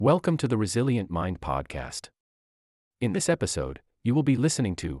Welcome to the Resilient Mind podcast. In this episode, you will be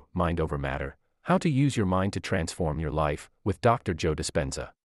listening to Mind Over Matter: How to Use Your Mind to Transform Your Life with Dr. Joe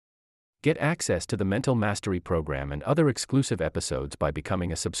Dispenza. Get access to the Mental Mastery Program and other exclusive episodes by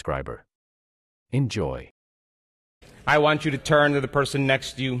becoming a subscriber. Enjoy. I want you to turn to the person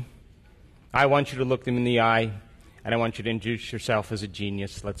next to you. I want you to look them in the eye, and I want you to introduce yourself as a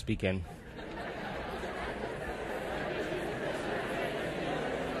genius. Let's begin.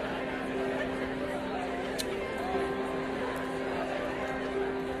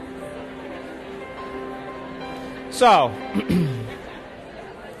 So,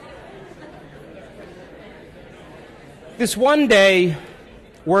 this one-day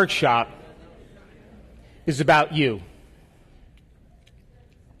workshop is about you.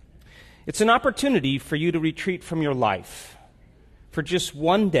 It's an opportunity for you to retreat from your life for just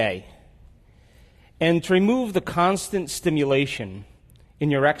one day and to remove the constant stimulation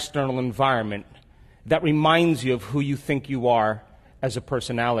in your external environment that reminds you of who you think you are as a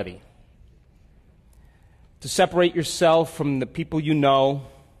personality. To separate yourself from the people you know,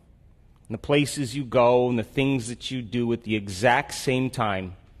 and the places you go, and the things that you do at the exact same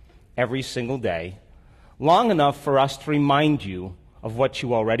time every single day, long enough for us to remind you of what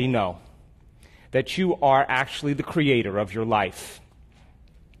you already know, that you are actually the creator of your life.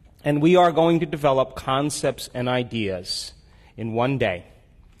 And we are going to develop concepts and ideas in one day.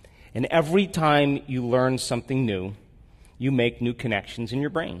 And every time you learn something new, you make new connections in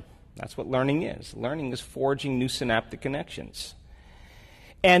your brain. That's what learning is. Learning is forging new synaptic connections.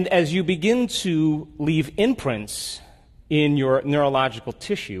 And as you begin to leave imprints in your neurological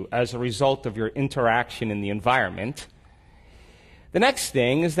tissue as a result of your interaction in the environment, the next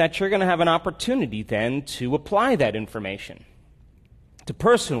thing is that you're going to have an opportunity then to apply that information, to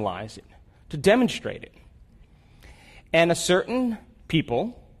personalize it, to demonstrate it. And a certain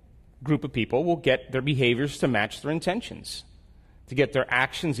group of people will get their behaviors to match their intentions, to get their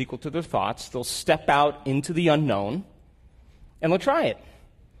actions equal to their thoughts. They'll step out into the unknown, and they'll try it.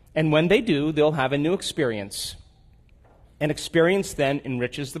 And when they do, they'll have a new experience. An experience then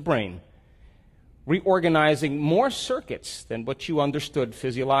enriches the brain, reorganizing more circuits than what you understood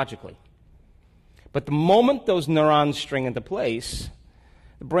physiologically. But the moment those neurons string into place,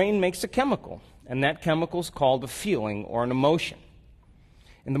 the brain makes a chemical, and that chemical is called a feeling or an emotion.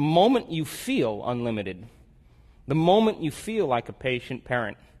 And the moment you feel unlimited, the moment you feel like a patient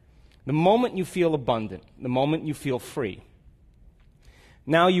parent, the moment you feel abundant, the moment you feel free,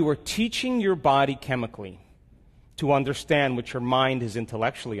 now you are teaching your body chemically to understand what your mind has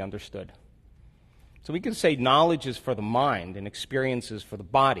intellectually understood. So we can say knowledge is for the mind and experience is for the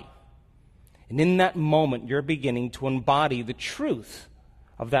body. And in that moment, you're beginning to embody the truth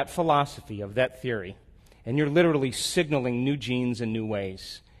of that philosophy, of that theory. And you're literally signaling new genes in new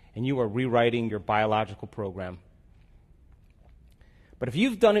ways. And you are rewriting your biological program. But if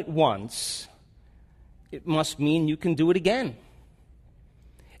you've done it once, it must mean you can do it again.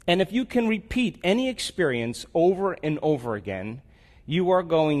 And if you can repeat any experience over and over again, you are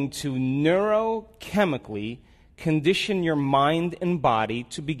going to neurochemically condition your mind and body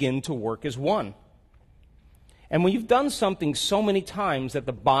to begin to work as one. And when you've done something so many times that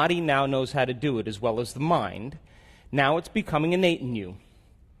the body now knows how to do it as well as the mind, now it's becoming innate in you.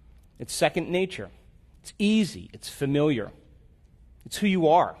 It's second nature. It's easy. It's familiar. It's who you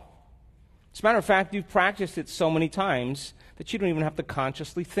are. As a matter of fact, you've practiced it so many times that you don't even have to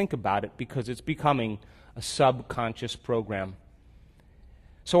consciously think about it because it's becoming a subconscious program.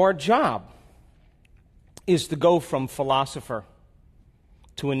 So our job is to go from philosopher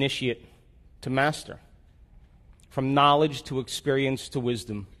to initiate to master, from knowledge to experience to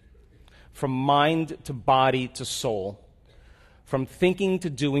wisdom, from mind to body to soul, from thinking to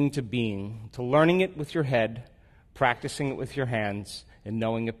doing to being, to learning it with your head, practicing it with your hands, and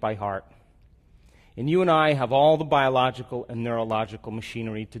knowing it by heart. And you and I have all the biological and neurological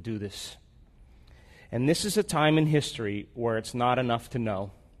machinery to do this. And this is a time in history where it's not enough to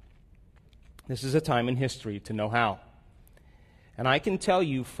know. This is a time in history to know how. And I can tell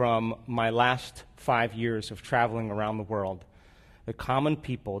you from my last 5 years of traveling around the world, the common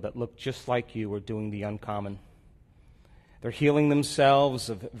people that look just like you are doing the uncommon. They're healing themselves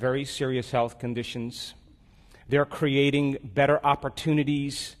of very serious health conditions. They're creating better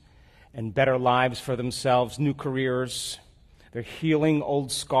opportunities and better lives for themselves, new careers. They're healing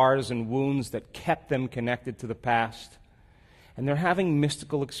old scars and wounds that kept them connected to the past. And they're having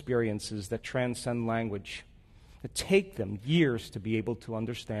mystical experiences that transcend language, that take them years to be able to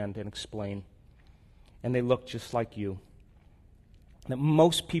understand and explain. And they look just like you. That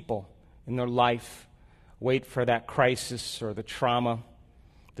most people in their life wait for that crisis or the trauma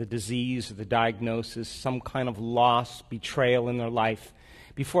the disease, or the diagnosis, some kind of loss, betrayal in their life,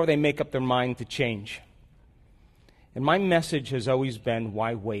 before they make up their mind to change. And my message has always been,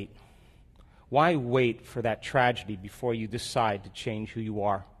 why wait? Why wait for that tragedy before you decide to change who you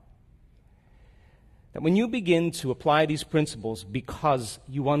are? That when you begin to apply these principles because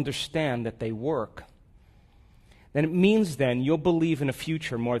you understand that they work, then it means then you'll believe in a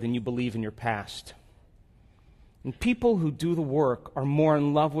future more than you believe in your past. And people who do the work are more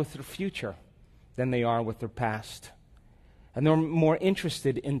in love with their future than they are with their past. And they're more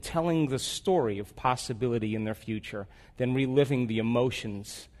interested in telling the story of possibility in their future than reliving the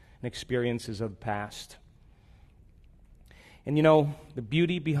emotions and experiences of the past. And you know, the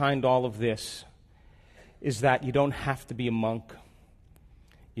beauty behind all of this is that you don't have to be a monk.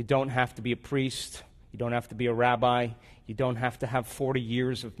 You don't have to be a priest. You don't have to be a rabbi. You don't have to have 40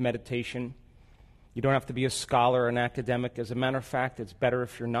 years of meditation. You don't have to be a scholar or an academic. As a matter of fact, it's better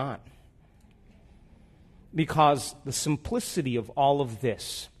if you're not. Because the simplicity of all of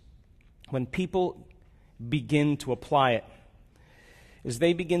this, when people begin to apply it, is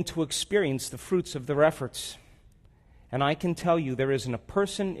they begin to experience the fruits of their efforts. And I can tell you there isn't a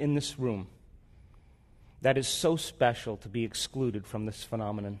person in this room that is so special to be excluded from this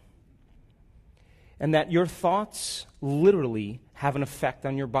phenomenon. And that your thoughts literally have an effect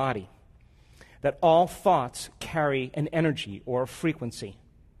on your body. That all thoughts carry an energy or a frequency.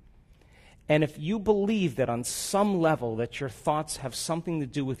 And if you believe that on some level that your thoughts have something to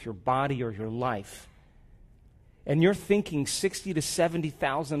do with your body or your life, and you're thinking 60 to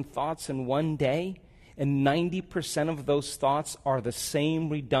 70,000 thoughts in one day, and 90% of those thoughts are the same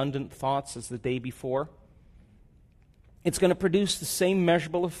redundant thoughts as the day before, it's going to produce the same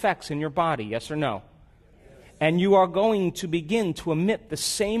measurable effects in your body, yes or no? And you are going to begin to emit the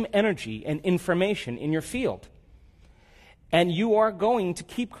same energy and information in your field. And you are going to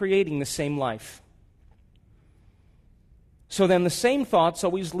keep creating the same life. So then the same thoughts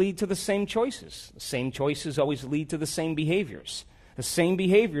always lead to the same choices. The same choices always lead to the same behaviors. The same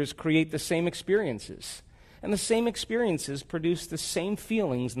behaviors create the same experiences. And the same experiences produce the same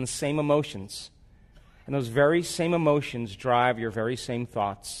feelings and the same emotions. And those very same emotions drive your very same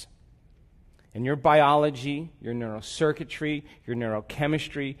thoughts. And your biology, your neurocircuitry, your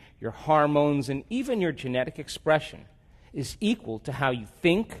neurochemistry, your hormones, and even your genetic expression is equal to how you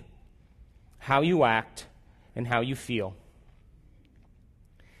think, how you act, and how you feel.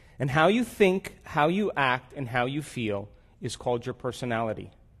 And how you think, how you act, and how you feel is called your personality.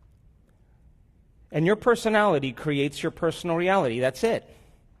 And your personality creates your personal reality. That's it.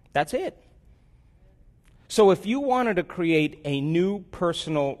 That's it. So if you wanted to create a new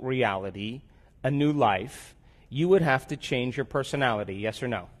personal reality, a new life, you would have to change your personality, yes or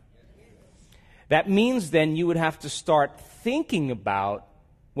no? That means then you would have to start thinking about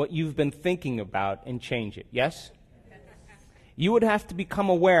what you've been thinking about and change it, yes? You would have to become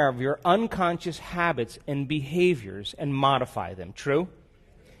aware of your unconscious habits and behaviors and modify them, true?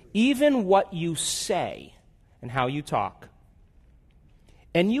 Even what you say and how you talk.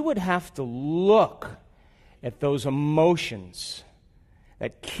 And you would have to look at those emotions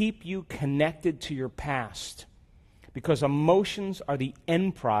that keep you connected to your past, because emotions are the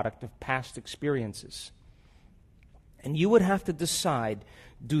end product of past experiences. And you would have to decide,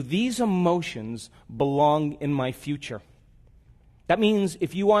 do these emotions belong in my future? That means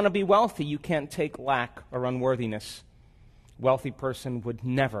if you want to be wealthy, you can't take lack or unworthiness. A wealthy person would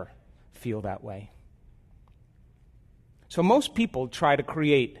never feel that way. So most people try to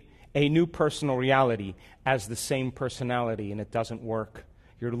create a new personal reality as the same personality, and it doesn't work.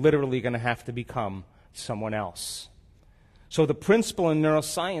 You're literally going to have to become someone else. So the principle in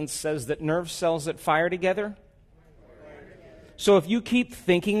neuroscience says that nerve cells that fire together. So if you keep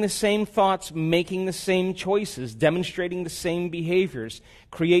thinking the same thoughts, making the same choices, demonstrating the same behaviors,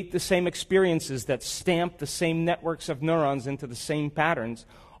 create the same experiences that stamp the same networks of neurons into the same patterns,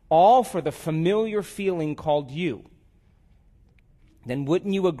 all for the familiar feeling called you, then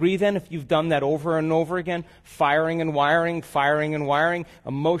wouldn't you agree then, if you've done that over and over again, firing and wiring,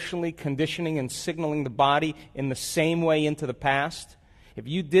 emotionally conditioning and signaling the body in the same way into the past? If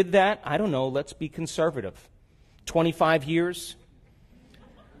you did that, I don't know, let's be conservative, 25 years,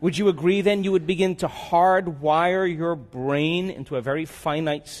 would you agree then you would begin to hardwire your brain into a very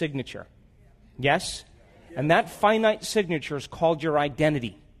finite signature? Yes? And that finite signature is called your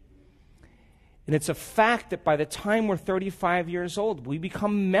identity. And it's a fact that by the time we're 35 years old, we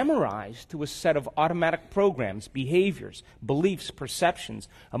become memorized to a set of automatic programs, behaviors, beliefs, perceptions,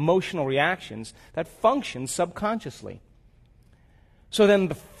 emotional reactions that function subconsciously. So then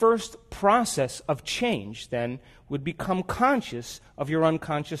the first process of change then would become conscious of your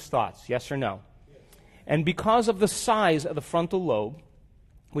unconscious thoughts, yes or no? Yes. And because of the size of the frontal lobe,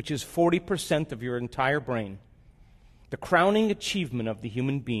 which is 40% of your entire brain, the crowning achievement of the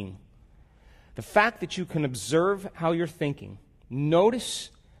human being, the fact that you can observe how you're thinking, notice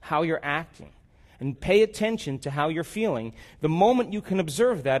how you're acting, and pay attention to how you're feeling, the moment you can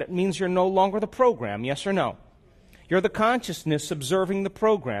observe that, it means you're no longer the program, yes or no? You're the consciousness observing the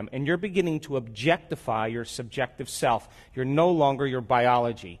program, and you're beginning to objectify your subjective self. You're no longer your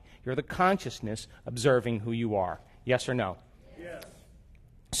biology. You're the consciousness observing who you are. Yes or no? Yes.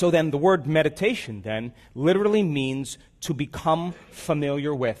 So then the word meditation then literally means to become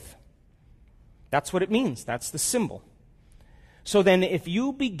familiar with. That's what it means. That's the symbol. So then if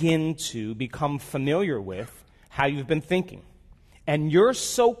you begin to become familiar with how you've been thinking, and you're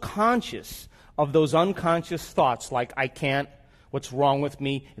so conscious of those unconscious thoughts like, I can't, what's wrong with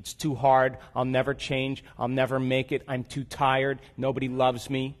me, it's too hard, I'll never change, I'll never make it, I'm too tired, nobody loves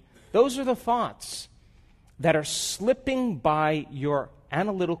me. Those are the thoughts that are slipping by your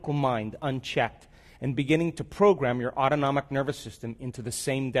analytical mind unchecked and beginning to program your autonomic nervous system into the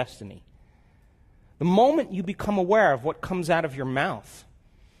same destiny. The moment you become aware of what comes out of your mouth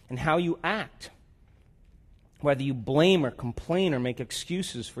and how you act, whether you blame or complain or make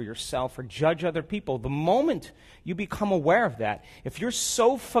excuses for yourself or judge other people, the moment you become aware of that, if you're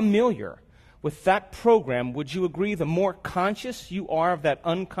so familiar with that program, would you agree the more conscious you are of that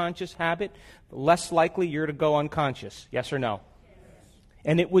unconscious habit, the less likely you're to go unconscious? Yes or no? Yes.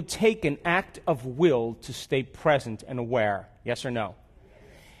 And it would take an act of will to stay present and aware. Yes or no? Yes.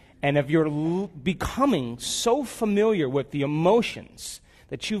 And if you're becoming so familiar with the emotions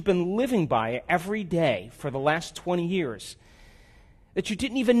that you've been living by every day for the last 20 years, that you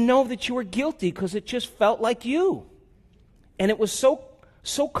didn't even know that you were guilty because it just felt like you. And it was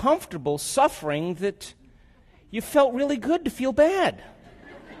so comfortable suffering that you felt really good to feel bad.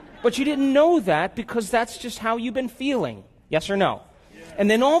 But you didn't know that because that's just how you've been feeling. Yes or no? Yeah.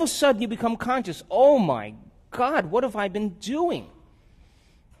 And then all of a sudden you become conscious, oh my God, what have I been doing?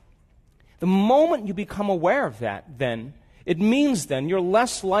 The moment you become aware of that, then, it means then you're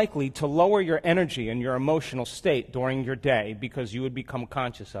less likely to lower your energy and your emotional state during your day because you would become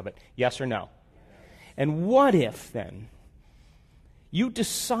conscious of it. Yes or no? And what if then you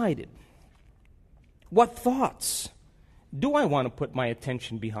decided, what thoughts do I want to put my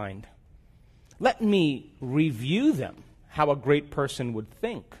attention behind? Let me review them, how a great person would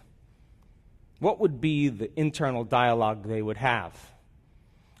think. What would be the internal dialogue they would have?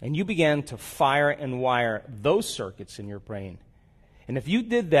 And you began to fire and wire those circuits in your brain. And if you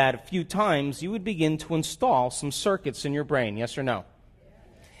did that a few times, you would begin to install some circuits in your brain, yes or no?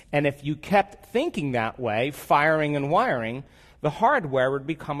 And if you kept thinking that way, firing and wiring, the hardware would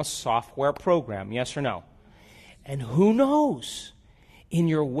become a software program, yes or no? And who knows? In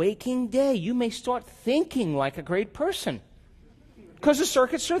your waking day, you may start thinking like a great person. Because the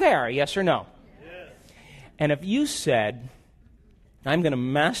circuits are there, yes or no? Yes. And if you said, I'm going to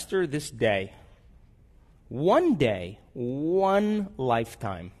master this day, one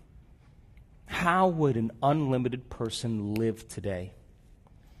lifetime, how would an unlimited person live today?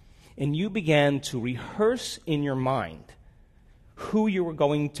 And you began to rehearse in your mind who you were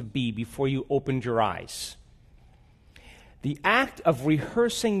going to be before you opened your eyes. The act of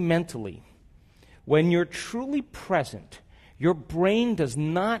rehearsing mentally, when you're truly present, your brain does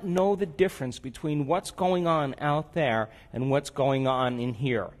not know the difference between what's going on out there and what's going on in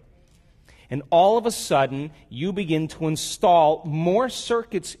here. And all of a sudden, you begin to install more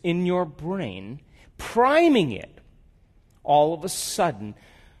circuits in your brain, priming it. All of a sudden,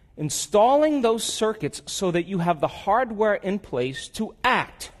 installing those circuits so that you have the hardware in place to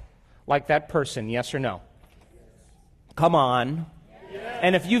act like that person, yes or no? Come on. Yes.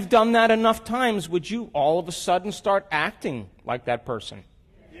 And if you've done that enough times, would you all of a sudden start acting like that person?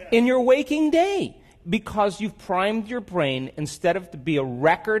 Yes. In your waking day, because you've primed your brain instead of to be a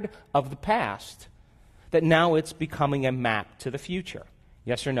record of the past, that now it's becoming a map to the future.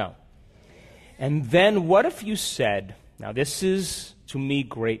 Yes or no? And then what if you said, now this is, to me,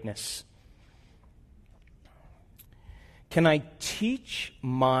 greatness. Can I teach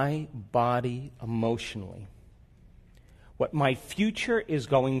my body emotionally what my future is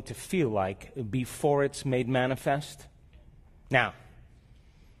going to feel like before it's made manifest? Now,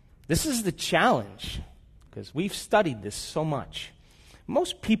 this is the challenge, because we've studied this so much.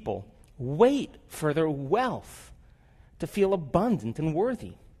 Most people wait for their wealth to feel abundant and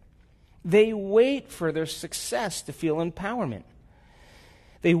worthy. They wait for their success to feel empowerment.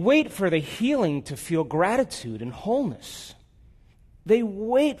 They wait for the healing to feel gratitude and wholeness. They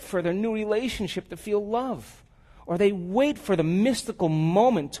wait for their new relationship to feel love. Or they wait for the mystical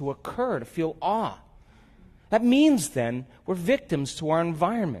moment to occur to feel awe. That means then we're victims to our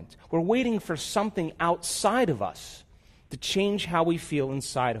environment. We're waiting for something outside of us to change how we feel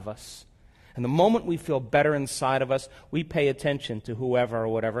inside of us. And the moment we feel better inside of us, we pay attention to whoever or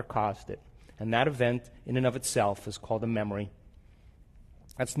whatever caused it. And that event in and of itself is called a memory.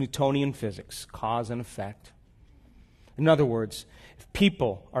 That's Newtonian physics, cause and effect. In other words, if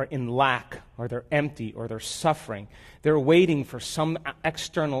people are in lack, or they're empty, or they're suffering, they're waiting for some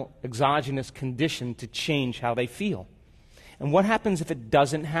external exogenous condition to change how they feel. And what happens if it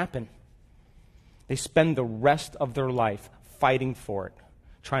doesn't happen? They spend the rest of their life fighting for it,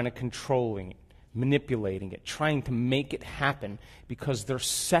 trying to controlling it, manipulating it, trying to make it happen because they're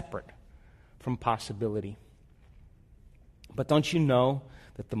separate from possibility. But don't you know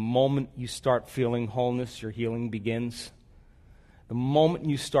that the moment you start feeling wholeness, your healing begins? The moment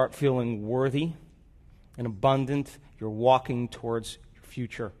you start feeling worthy and abundant, you're walking towards your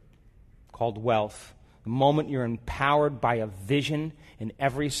future, called wealth. The moment you're empowered by a vision, and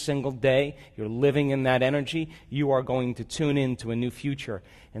every single day you're living in that energy, you are going to tune into a new future.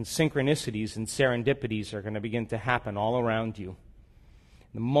 And synchronicities and serendipities are going to begin to happen all around you.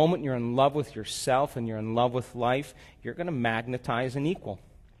 The moment you're in love with yourself and you're in love with life, you're going to magnetize an equal.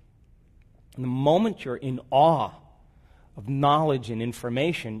 And the moment you're in awe of knowledge and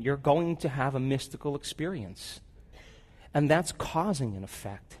information, you're going to have a mystical experience. And that's causing an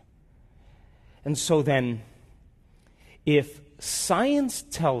effect. And so then, if science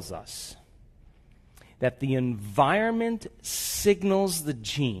tells us that the environment signals the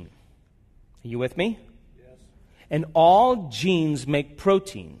gene, are you with me? Yes. And all genes make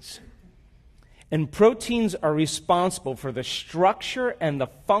proteins. And proteins are responsible for the structure and the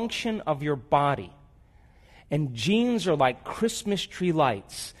function of your body. And genes are like Christmas tree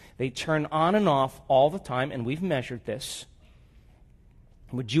lights. They turn on and off all the time, and we've measured this.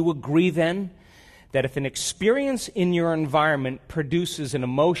 Would you agree then that if an experience in your environment produces an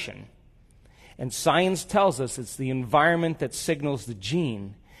emotion, and science tells us it's the environment that signals the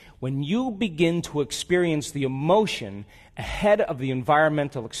gene, when you begin to experience the emotion ahead of the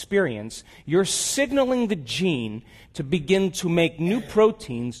environmental experience, you're signaling the gene to begin to make new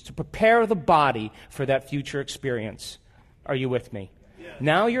proteins to prepare the body for that future experience. Are you with me? Yeah.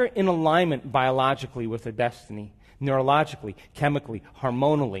 Now you're in alignment biologically with the destiny, neurologically, chemically,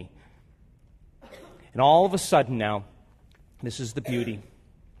 hormonally. And all of a sudden now, this is the beauty.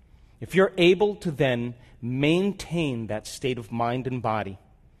 If you're able to then maintain that state of mind and body,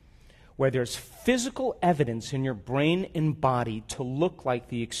 where there's physical evidence in your brain and body to look like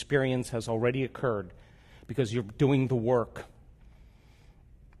the experience has already occurred because you're doing the work,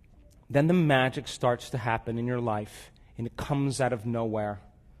 then the magic starts to happen in your life, and it comes out of nowhere.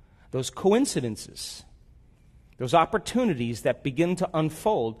 Those coincidences, those opportunities that begin to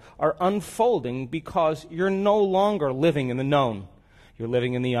unfold are unfolding because you're no longer living in the known. You're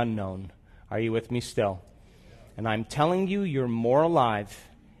living in the unknown. Are you with me still? And I'm telling you, you're more alive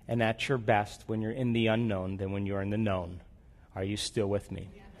and at your best when you're in the unknown than when you're in the known. Are you still with me?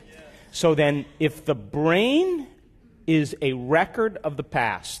 Yes. So then, if the brain is a record of the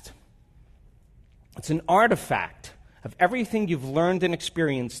past, it's an artifact of everything you've learned and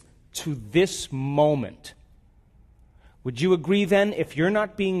experienced to this moment. Would you agree then, if you're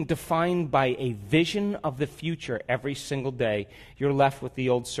not being defined by a vision of the future every single day, you're left with the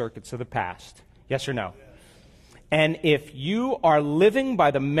old circuits of the past? Yes or no? Yes. And if you are living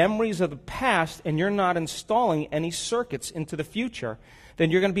by the memories of the past and you're not installing any circuits into the future, then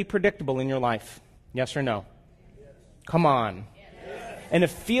you're going to be predictable in your life. Yes or no? Yes. Come on. Yes. And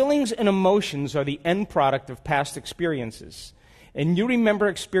if feelings and emotions are the end product of past experiences, and you remember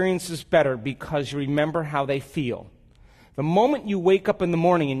experiences better because you remember how they feel, the moment you wake up in the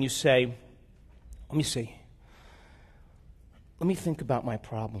morning and you say, let me think about my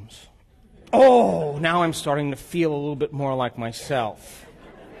problems. Oh, now I'm starting to feel a little bit more like myself.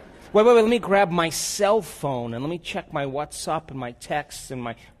 Wait, let me grab my cell phone and let me check my WhatsApp and my texts and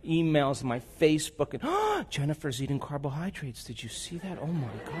my emails and my Facebook. And Jennifer's eating carbohydrates. Did you see that? Oh, my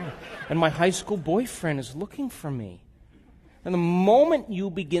God. And my high school boyfriend is looking for me. And the moment you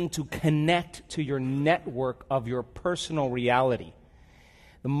begin to connect to your network of your personal reality,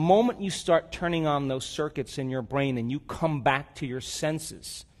 the moment you start turning on those circuits in your brain and you come back to your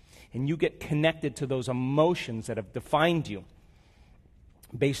senses, and you get connected to those emotions that have defined you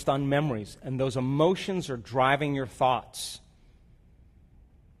based on memories, and those emotions are driving your thoughts,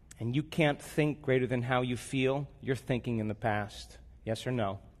 and you can't think greater than how you feel, you're thinking in the past. Yes or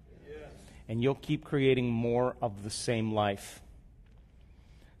no? Yes. And you'll keep creating more of the same life.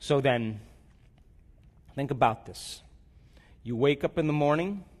 So then, think about this. You wake up in the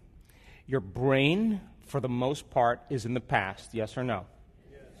morning, your brain, for the most part, is in the past, yes or no?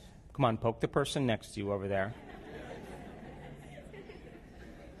 Yes. Come on, poke the person next to you over there.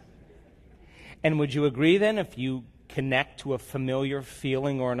 And would you agree then if you connect to a familiar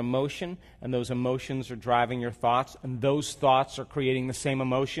feeling or an emotion, and those emotions are driving your thoughts, and those thoughts are creating the same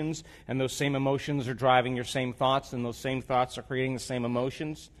emotions, and those same emotions are driving your same thoughts, and those same thoughts are creating the same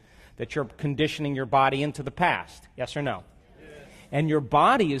emotions, that you're conditioning your body into the past, yes or no? Yes. And your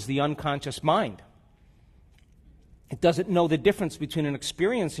body is the unconscious mind. It doesn't know the difference between an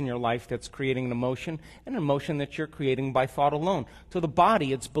experience in your life that's creating an emotion and an emotion that you're creating by thought alone. To the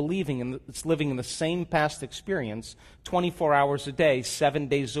body, it's believing and it's living in the same past experience 24 hours a day, 7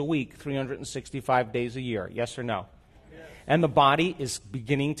 days a week, 365 days a year. Yes or no? Yes. And the body is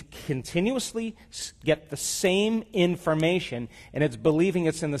beginning to continuously get the same information, and it's believing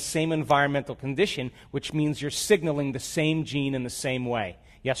it's in the same environmental condition, which means you're signaling the same gene in the same way.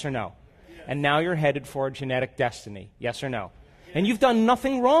 Yes or no? And now you're headed for a genetic destiny. Yes or no? And you've done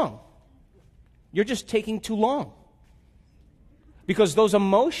nothing wrong. You're just taking too long. Because those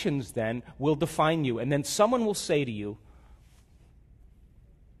emotions then will define you. And then someone will say to you,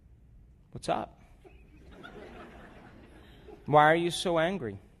 "What's up? Why are you so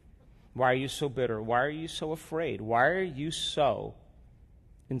angry? Why are you so bitter? Why are you so afraid? Why are you so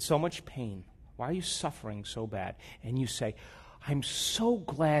in so much pain? Why are you suffering so bad?" And you say, "I'm so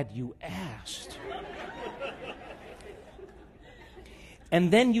glad you asked."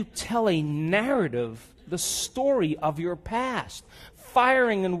 And then you tell a narrative, the story of your past,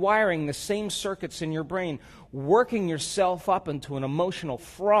 firing and wiring the same circuits in your brain, working yourself up into an emotional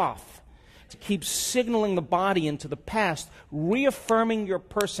froth to keep signaling the body into the past, reaffirming your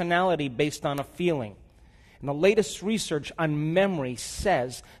personality based on a feeling. And the latest research on memory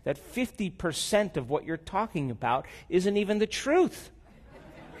says that 50% of what you're talking about isn't even the truth.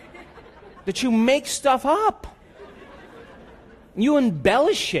 That you make stuff up. You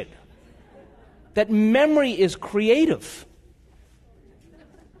embellish it. That memory is creative.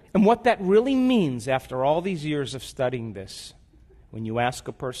 And what that really means after all these years of studying this, when you ask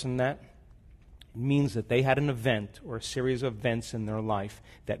a person that, it means that they had an event or a series of events in their life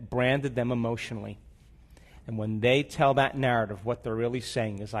that branded them emotionally. And when they tell that narrative, what they're really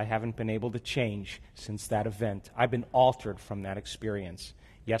saying is, "I haven't been able to change since that event. I've been altered from that experience."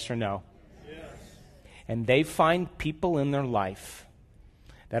 Yes or no? Yes. And they find people in their life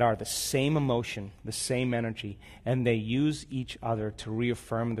that are the same emotion, the same energy, and they use each other to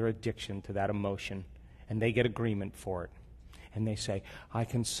reaffirm their addiction to that emotion, and they get agreement for it. And they say, "I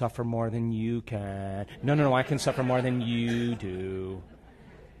can suffer more than you can." No, I can suffer more than you do.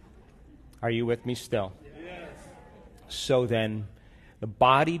 Are you with me still? So then, the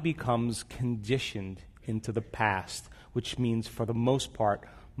body becomes conditioned into the past, which means for the most part,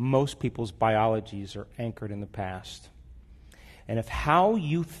 most people's biologies are anchored in the past. And if how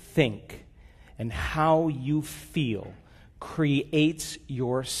you think and how you feel creates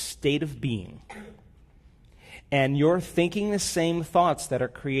your state of being, and you're thinking the same thoughts that are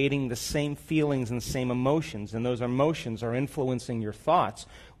creating the same feelings and the same emotions, and those emotions are influencing your thoughts,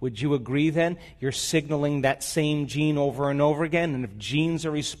 would you agree then you're signaling that same gene over and over again? And if genes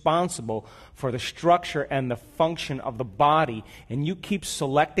are responsible for the structure and the function of the body, and you keep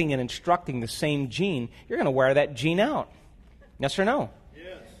selecting and instructing the same gene, you're going to wear that gene out. Yes or no?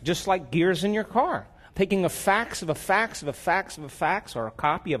 Yes. Just like gears in your car. Taking a fax of a fax of a fax of a fax, or a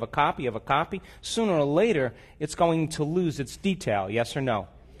copy of a copy of a copy, sooner or later it's going to lose its detail. Yes or no?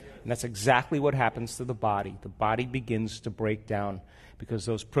 And that's exactly what happens to the body. The body begins to break down because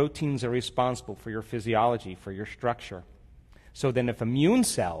those proteins are responsible for your physiology, for your structure. So then if immune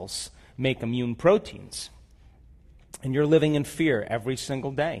cells make immune proteins, and you're living in fear every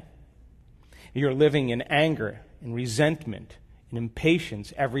single day, you're living in anger and resentment and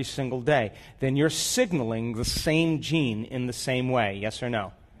impatience every single day, then you're signaling the same gene in the same way. Yes or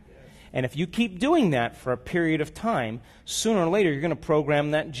no? Yes. And if you keep doing that for a period of time, sooner or later you're going to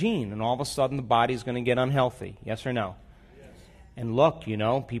program that gene, and all of a sudden the body's going to get unhealthy. Yes or no? Yes. And look,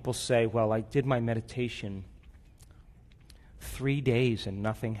 people say, "Well, I did my meditation 3 days and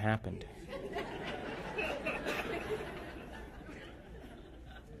nothing happened."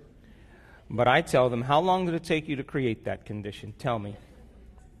 But I tell them, how long did it take you to create that condition? Tell me.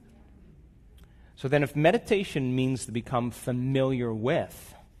 So then if meditation means to become familiar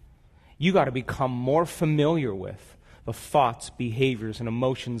with, you got to become more familiar with the thoughts, behaviors, and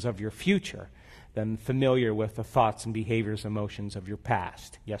emotions of your future than familiar with the thoughts and behaviors and emotions of your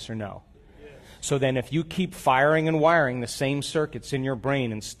past. Yes or no? Yes. So then if you keep firing and wiring the same circuits in your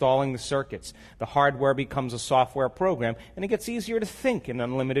brain, installing the circuits, the hardware becomes a software program, and it gets easier to think in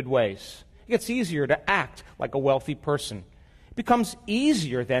unlimited ways. It gets easier to act like a wealthy person. It becomes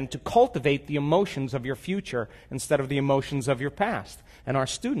easier then to cultivate the emotions of your future instead of the emotions of your past. And our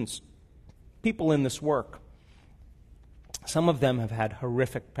students, people in this work, some of them have had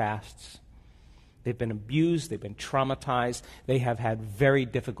horrific pasts. They've been abused, they've been traumatized, they have had very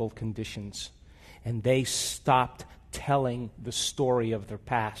difficult conditions. And they stopped telling the story of their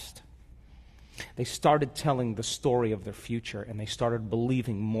past. They started telling the story of their future, and they started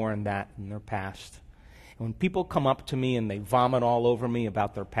believing more in that in their past. And when people come up to me and they vomit all over me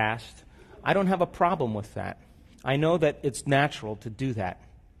about their past, I don't have a problem with that. I know that it's natural to do that.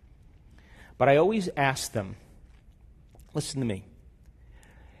 But I always ask them, listen to me.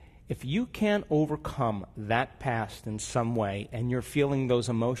 If you can't overcome that past in some way and you're feeling those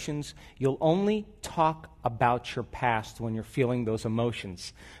emotions, you'll only talk about your past when you're feeling those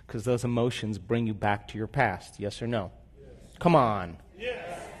emotions, because those emotions bring you back to your past. Yes or no? Yes. Come on.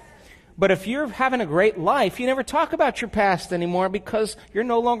 Yes. But if you're having a great life, you never talk about your past anymore because you're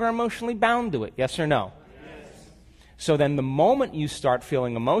no longer emotionally bound to it. Yes or no? Yes. So then the moment you start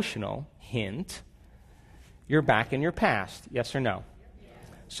feeling emotional, hint, you're back in your past. Yes or no?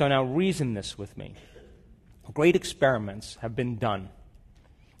 So now reason this with me. Great experiments have been done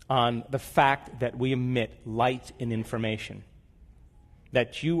on the fact that we emit light and information,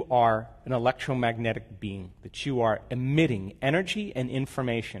 that you are an electromagnetic being, that you are emitting energy and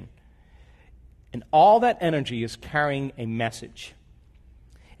information. And all that energy is carrying a message.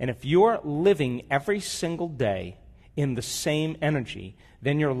 And if you're living every single day in the same energy,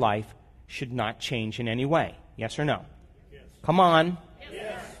 then your life should not change in any way. Yes or no? Yes. Come on.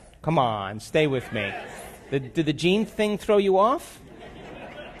 Yes. Come on, stay with me. Did the gene thing throw you off?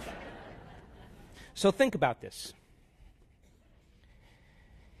 So think about this.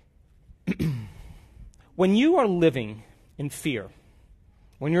 When you are living in fear,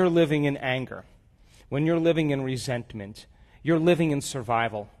 when you're living in anger, when you're living in resentment, you're living in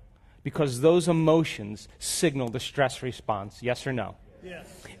survival because those emotions signal the stress response. Yes or no? Yes.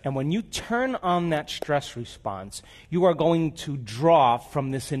 And when you turn on that stress response, you are going to draw from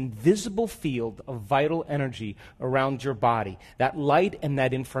this invisible field of vital energy around your body, that light and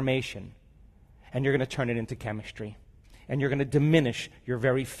that information, and you're going to turn it into chemistry. And you're going to diminish your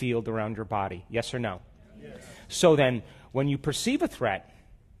very field around your body. Yes or no? Yes. So then, when you perceive a threat,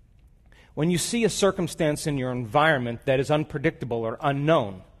 when you see a circumstance in your environment that is unpredictable or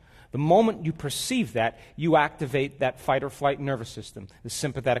unknown, the moment you perceive that, you activate that fight or flight nervous system, the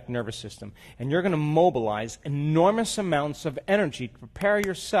sympathetic nervous system, and you're going to mobilize enormous amounts of energy to prepare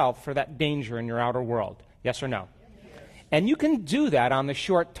yourself for that danger in your outer world. Yes or no? Yes. And you can do that on the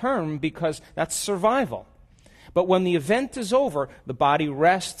short term because that's survival. But when the event is over, the body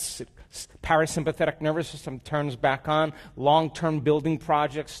rests, parasympathetic nervous system turns back on, long-term building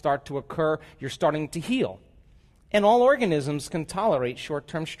projects start to occur, you're starting to heal. And all organisms can tolerate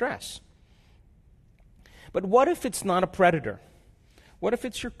short-term stress. But what if it's not a predator? What if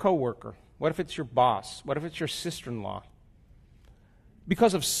it's your coworker? What if it's your boss? What if it's your sister-in-law?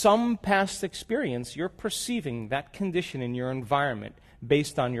 Because of some past experience, you're perceiving that condition in your environment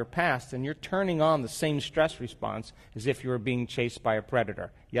based on your past, and you're turning on the same stress response as if you were being chased by a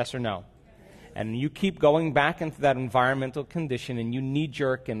predator. Yes or no? And you keep going back into that environmental condition, and you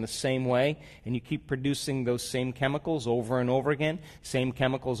knee-jerk in the same way, and you keep producing those same chemicals over and over again, same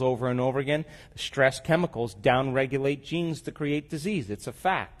chemicals over and over again. The stress chemicals downregulate genes to create disease. It's a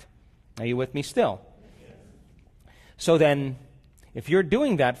fact. Are you with me still? Yes. So then, if you're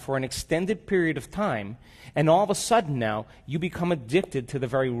doing that for an extended period of time, and all of a sudden now you become addicted to the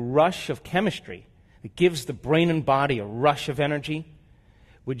very rush of chemistry that gives the brain and body a rush of energy,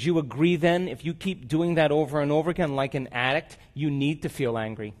 would you agree then, if you keep doing that over and over again like an addict, you need to feel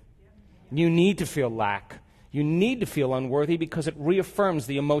angry. You need to feel lack. You need to feel unworthy because it reaffirms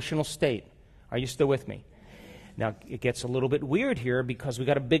the emotional state. Are you still with me? Now, it gets a little bit weird here because we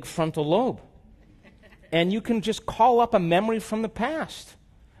got a big frontal lobe. And you can just call up a memory from the past.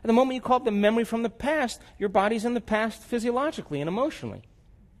 At the moment you call up the memory from the past, your body's in the past physiologically and emotionally.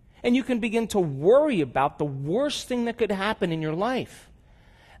 And you can begin to worry about the worst thing that could happen in your life.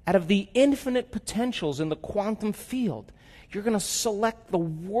 Out of the infinite potentials in the quantum field, you're going to select the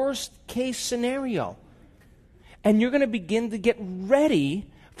worst case scenario. And you're going to begin to get ready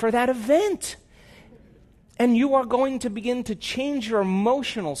for that event. And you are going to begin to change your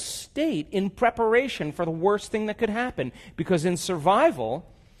emotional state in preparation for the worst thing that could happen. Because in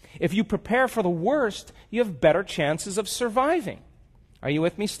survival, if you prepare for the worst, you have better chances of surviving. Are you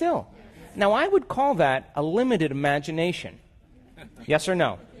with me still? Now, I would call that a limited imagination. Yes or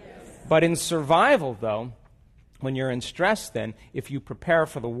no? But in survival, though, when you're in stress, then, if you prepare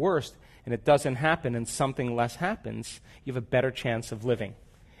for the worst and it doesn't happen and something less happens, you have a better chance of living.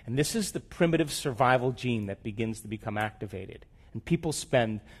 And this is the primitive survival gene that begins to become activated. And people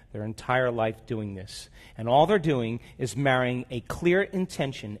spend their entire life doing this. And all they're doing is marrying a clear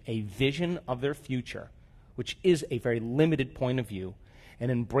intention, a vision of their future, which is a very limited point of view,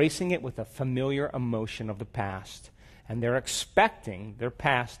 and embracing it with a familiar emotion of the past. And they're expecting their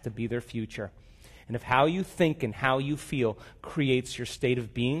past to be their future. And if how you think and how you feel creates your state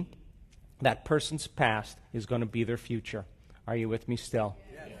of being, that person's past is going to be their future. Are you with me still?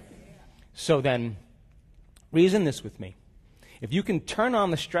 Yes. So then, reason this with me. If you can turn on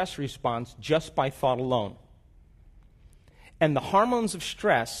the stress response just by thought alone, and the hormones of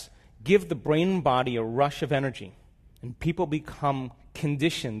stress give the brain and body a rush of energy, and people become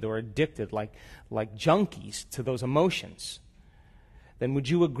conditioned or addicted like junkies to those emotions, then would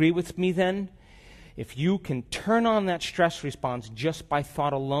you agree with me then? If you can turn on that stress response just by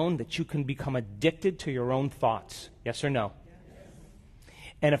thought alone, that you can become addicted to your own thoughts. Yes or no?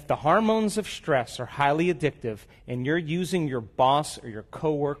 And if the hormones of stress are highly addictive and you're using your boss or your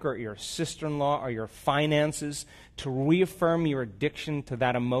coworker or your sister-in-law or your finances to reaffirm your addiction to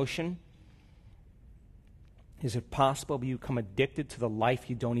that emotion, is it possible you become addicted to the life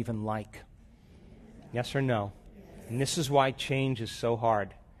you don't even like? Yes or no? And this is why change is so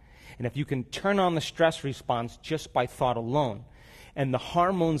hard. And if you can turn on the stress response just by thought alone, and the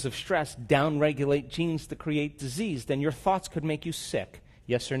hormones of stress downregulate genes to create disease, then your thoughts could make you sick.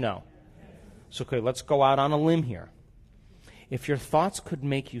 Yes or no? So, okay, let's go out on a limb here. If your thoughts could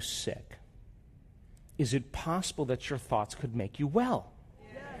make you sick, is it possible that your thoughts could make you well?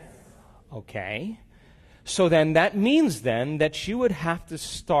 Yes. Okay. So then that means then that you would have to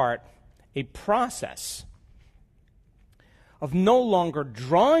start a process of no longer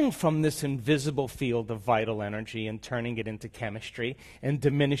drawing from this invisible field of vital energy and turning it into chemistry and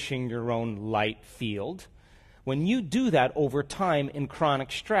diminishing your own light field. When you do that over time in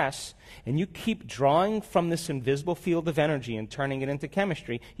chronic stress, and you keep drawing from this invisible field of energy and turning it into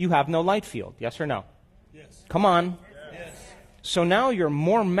chemistry, you have no light field. Yes or no? Yes. Come on. Yes. So now you're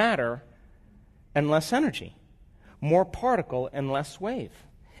more matter and less energy, more particle and less wave.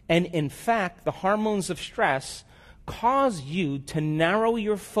 And in fact, the hormones of stress cause you to narrow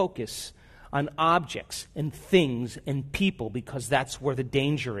your focus on objects and things and people, because that's where the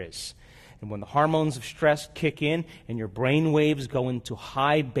danger is. And when the hormones of stress kick in and your brain waves go into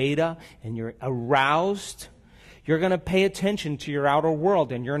high beta and you're aroused, you're going to pay attention to your outer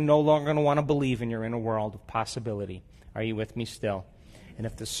world, and you're no longer going to want to believe in your inner world of possibility. Are you with me still? And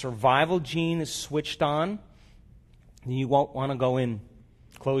if the survival gene is switched on, then you won't want to go in,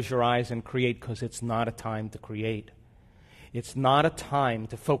 close your eyes, and create, because it's not a time to create. It's not a time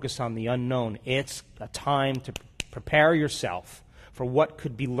to focus on the unknown. It's a time to prepare yourself for what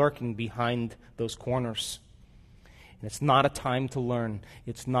could be lurking behind those corners. And it's not a time to learn.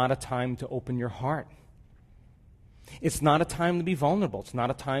 It's not a time to open your heart. It's not a time to be vulnerable. It's not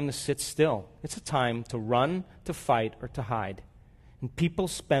a time to sit still. It's a time to run, to fight, or to hide. And people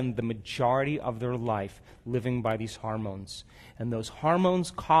spend the majority of their life living by these hormones. And those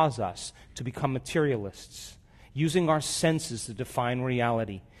hormones cause us to become materialists, using our senses to define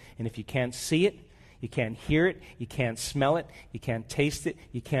reality. And if you can't see it, you can't hear it, you can't smell it, you can't taste it,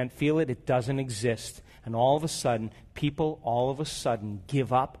 you can't feel it, it doesn't exist. And all of a sudden, people all of a sudden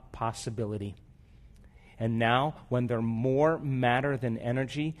give up possibility. And now, when they're more matter than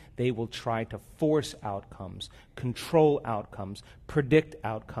energy, they will try to force outcomes, control outcomes, predict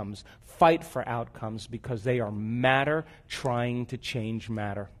outcomes, fight for outcomes, because they are matter trying to change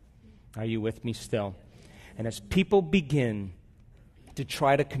matter. Are you with me still? And as people begin to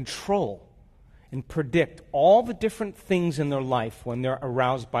try to control and predict all the different things in their life when they're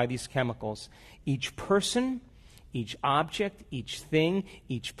aroused by these chemicals, each person, each object, each thing,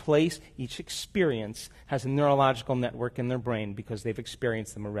 each place, each experience has a neurological network in their brain because they've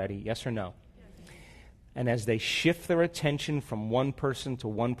experienced them already. Yes or no? Yes. And as they shift their attention from one person to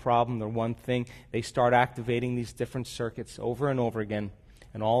one problem or one thing, they start activating these different circuits over and over again.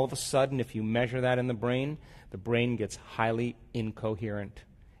 And all of a sudden, if you measure that in the brain gets highly incoherent.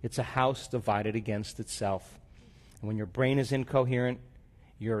 It's a house divided against itself. And when your brain is incoherent,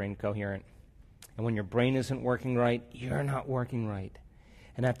 you're incoherent. And when your brain isn't working right, you're not working right.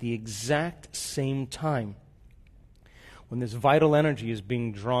 And at the exact same time, when this vital energy is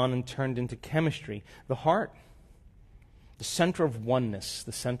being drawn and turned into chemistry, the heart, the center of oneness,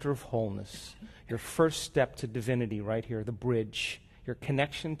 the center of wholeness, your first step to divinity right here, the bridge, your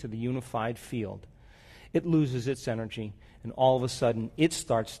connection to the unified field, it loses its energy, and all of a sudden it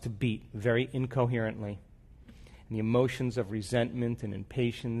starts to beat very incoherently. And the emotions of resentment and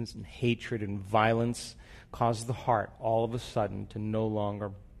impatience and hatred and violence cause the heart all of a sudden to no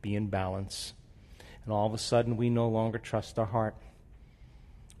longer be in balance. And all of a sudden we no longer trust our heart.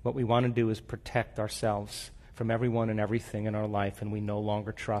 What we want to do is protect ourselves from everyone and everything in our life, and we no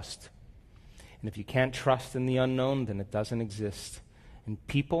longer trust. And if you can't trust in the unknown, then it doesn't exist. And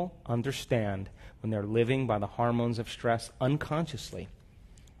people understand when they're living by the hormones of stress unconsciously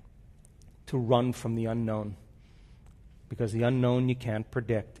to run from the unknown. Because the unknown you can't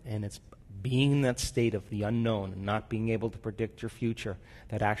predict, and it's being in that state of the unknown and not being able to predict your future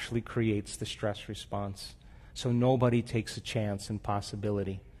that actually creates the stress response. So nobody takes a chance and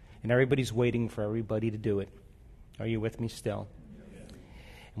possibility, and everybody's waiting for everybody to do it. Are you with me still?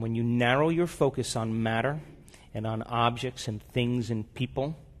 And when you narrow your focus on matter and on objects and things and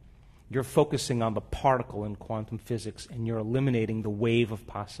people, you're focusing on the particle in quantum physics, and you're eliminating the wave of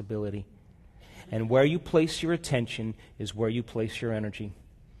possibility. And where you place your attention is where you place your energy.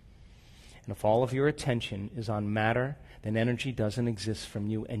 And if all of your attention is on matter, then energy doesn't exist from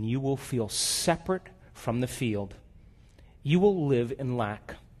you, and you will feel separate from the field. You will live in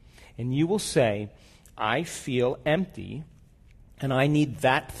lack. And you will say, I feel empty, and I need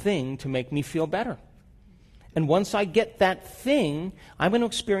that thing to make me feel better. And once I get that thing, I'm going to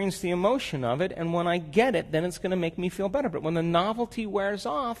experience the emotion of it, and when I get it, then it's going to make me feel better. But when the novelty wears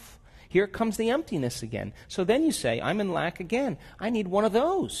off, here comes the emptiness again. So then you say, I'm in lack again. I need one of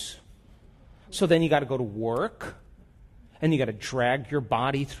those. So then you got to go to work, and you got to drag your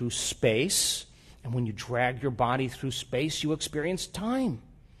body through space. And when you drag your body through space, you experience time.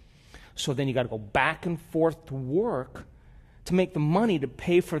 So then you got to go back and forth to work to make the money to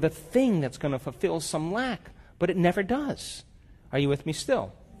pay for the thing that's going to fulfill some lack. But it never does. Are you with me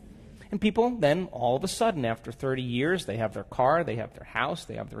still? And people then, all of a sudden, after 30 years, they have their car, they have their house,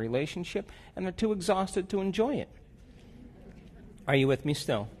 they have their relationship, and they're too exhausted to enjoy it. Are you with me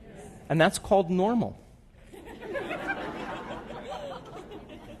still? Yes. And that's called normal.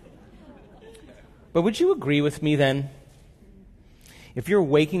 But would you agree with me then? If you're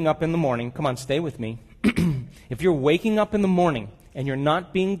waking up in the morning, come on, stay with me. If you're waking up in the morning and you're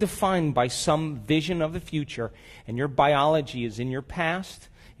not being defined by some vision of the future, and your biology is in your past,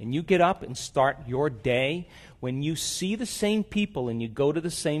 and you get up and start your day, when you see the same people and you go to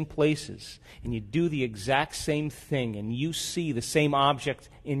the same places and you do the exact same thing and you see the same object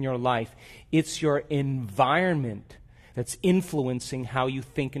in your life, it's your environment that's influencing how you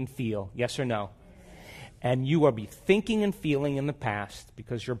think and feel. Yes or no? And you will be thinking and feeling in the past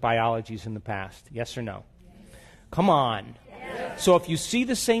because your biology is in the past. Yes or no? Yes. Come on. Yes. So if you see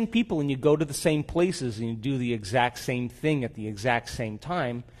the same people and you go to the same places and you do the exact same thing at the exact same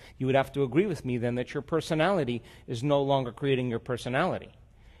time, you would have to agree with me then that your personality is no longer creating your personality.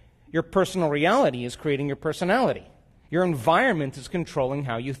 Your personal reality is creating your personality. Your environment is controlling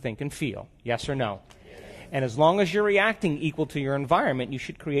how you think and feel. Yes or no? Yes. And as long as you're reacting equal to your environment, you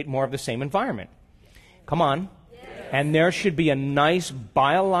should create more of the same environment. Come on. Yes. And there should be a nice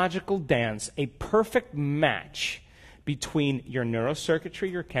biological dance, a perfect match between your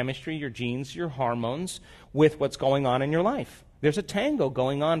neurocircuitry, your chemistry, your genes, your hormones, with what's going on in your life. There's a tango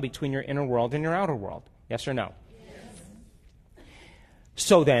going on between your inner world and your outer world. Yes or no? Yes.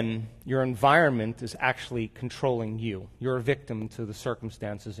 So then, your environment is actually controlling you. You're a victim to the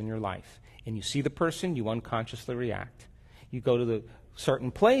circumstances in your life. And you see the person, you unconsciously react. You go to the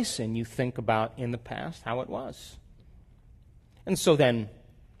certain place and you think about in the past how it was. And so then,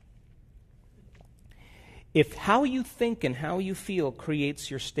 if how you think and how you feel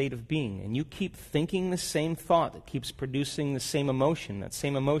creates your state of being, and you keep thinking the same thought that keeps producing the same emotion, that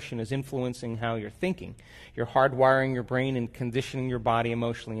same emotion is influencing how you're thinking. You're hardwiring your brain and conditioning your body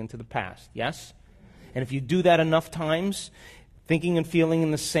emotionally into the past, yes? And if you do that enough times, thinking and feeling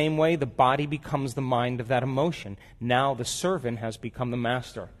in the same way, the body becomes the mind of that emotion. Now the servant has become the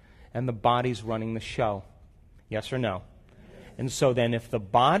master, and the body's running the show. Yes or no? And so then if the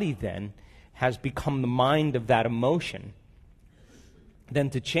body then has become the mind of that emotion, then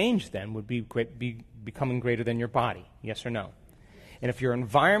to change then would be becoming greater than your body. Yes or no? And if your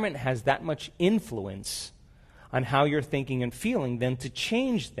environment has that much influence on how you're thinking and feeling, then to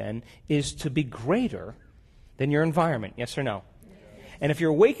change then is to be greater than your environment. Yes or no? And if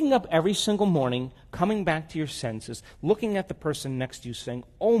you're waking up every single morning, coming back to your senses, looking at the person next to you saying,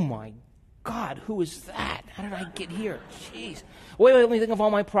 oh my God, who is that? How did I get here? Jeez. Wait, let me think of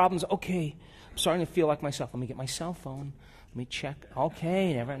all my problems. Okay, I'm starting to feel like myself. Let me get my cell phone. Let me check.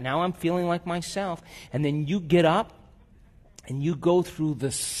 Okay, now I'm feeling like myself. And then you get up and you go through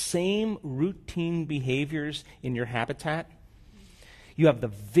the same routine behaviors in your habitat, you have the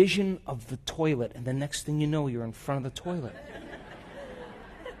vision of the toilet, and the next thing you know, you're in front of the toilet.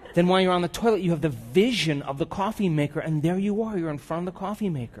 Then while you're on the toilet, you have the vision of the coffee maker, and there you are, you're in front of the coffee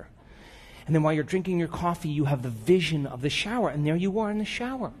maker. And then while you're drinking your coffee, you have the vision of the shower, and there you are in the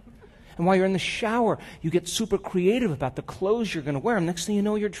shower. And while you're in the shower, you get super creative about the clothes you're going to wear, and next thing you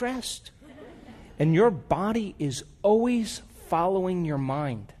know, you're dressed. And your body is always following your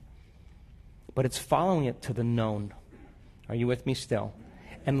mind, but it's following it to the known. Are you with me still?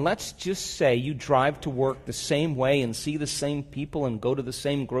 And let's just say you drive to work the same way and see the same people and go to the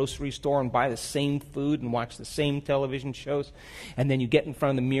same grocery store and buy the same food and watch the same television shows. And then you get in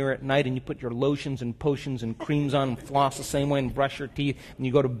front of the mirror at night and you put your lotions and potions and creams on and floss the same way and brush your teeth. And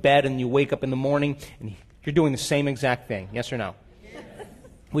you go to bed and you wake up in the morning and you're doing the same exact thing. Yes or no? Yes.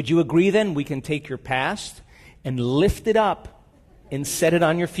 Would you agree then we can take your past and lift it up and set it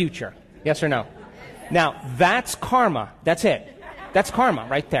on your future? Yes or no? Now, that's karma. That's it. That's karma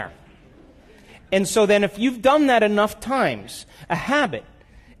right there. And so then if you've done that enough times, a habit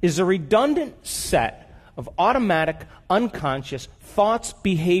is a redundant set of automatic, unconscious thoughts,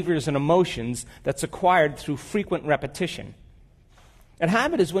 behaviors, and emotions that's acquired through frequent repetition. A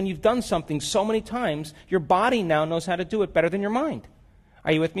habit is when you've done something so many times, your body now knows how to do it better than your mind.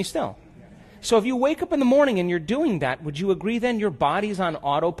 Are you with me still? So if you wake up in the morning and you're doing that, would you agree then your body's on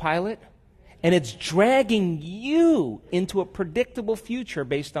autopilot? And it's dragging you into a predictable future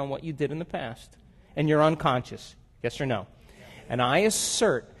based on what you did in the past. And you're unconscious. Yes or no? And I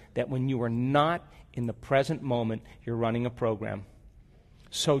assert that when you are not in the present moment, you're running a program.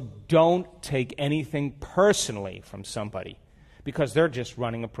 So don't take anything personally from somebody, because they're just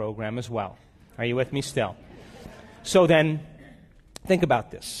running a program as well. Are you with me still? So then, think about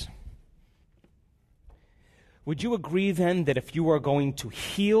this. Would you agree then that if you are going to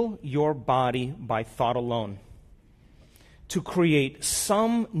heal your body by thought alone, to create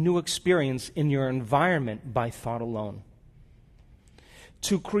some new experience in your environment by thought alone,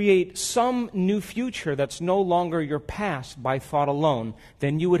 to create some new future that's no longer your past by thought alone,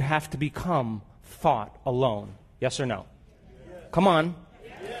 then you would have to become thought alone? Yes or no? Yes. Come on.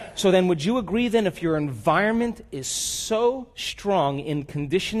 Yes. So then would you agree then if your environment is so strong in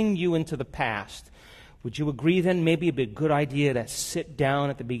conditioning you into the past, would you agree then maybe it'd be a good idea to sit down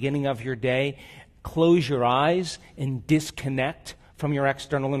at the beginning of your day, close your eyes, and disconnect from your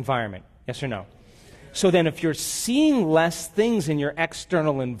external environment? Yes or no? So then if you're seeing less things in your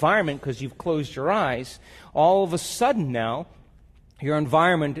external environment because you've closed your eyes, all of a sudden now, your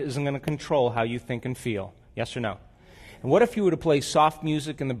environment isn't going to control how you think and feel. Yes or no? And what if you were to play soft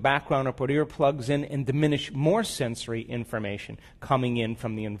music in the background or put earplugs in and diminish more sensory information coming in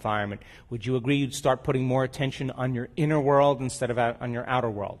from the environment? Would you agree you'd start putting more attention on your inner world instead of on your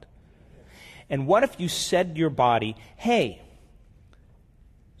outer world? And what if you said to your body, hey,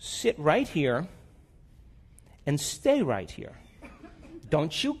 sit right here and stay right here.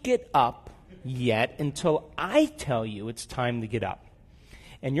 Don't you get up yet until I tell you it's time to get up.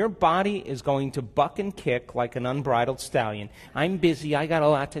 And your body is going to buck and kick like an unbridled stallion. I'm busy. I got a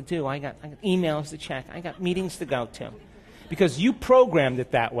lot to do. I got emails to check. I got meetings to go to. Because you programmed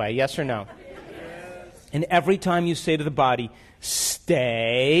it that way, yes or no? Yes. And every time you say to the body,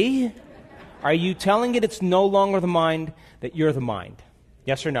 stay, are you telling it it's no longer the mind, that you're the mind?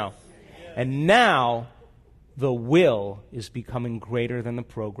 Yes or no? Yes. And now the will is becoming greater than the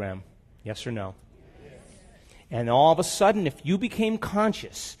program. Yes or no? And all of a sudden, if you became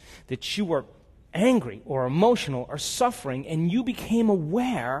conscious that you were angry or emotional or suffering, and you became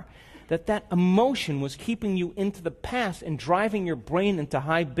aware that that emotion was keeping you into the past and driving your brain into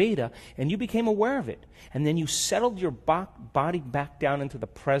high beta, and you became aware of it, and then you settled your body back down into the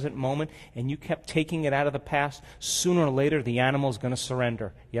present moment, and you kept taking it out of the past, sooner or later the animal is going to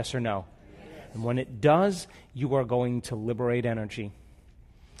surrender. Yes or no? Yes. And when it does, you are going to liberate energy.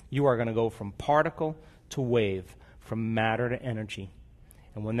 You are going to go from particle to wave, from matter to energy.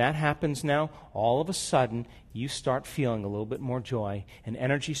 And when that happens now, all of a sudden, you start feeling a little bit more joy, and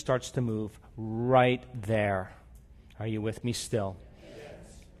energy starts to move right there. Are you with me still? Yes.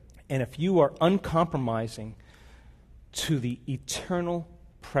 And if you are uncompromising to the eternal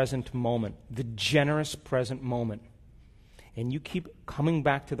present moment, the generous present moment, and you keep coming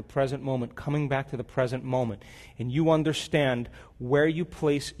back to the present moment, and you understand where you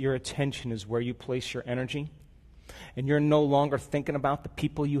place your attention is where you place your energy, and you're no longer thinking about the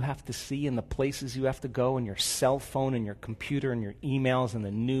people you have to see and the places you have to go and your cell phone and your computer and your emails and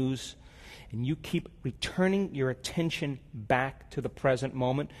the news, and you keep returning your attention back to the present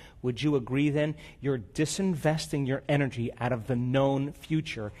moment, would you agree then you're disinvesting your energy out of the known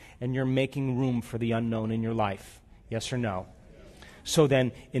future and you're making room for the unknown in your life? Yes or no? So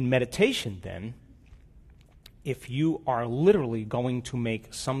then, in meditation then, if you are literally going to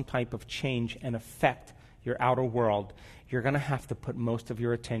make some type of change and affect your outer world, you're going to have to put most of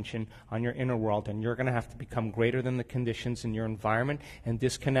your attention on your inner world, and you're going to have to become greater than the conditions in your environment and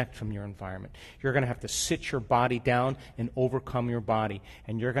disconnect from your environment. You're going to have to sit your body down and overcome your body,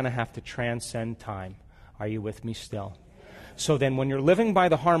 and you're going to have to transcend time. Are you with me still? So then when you're living by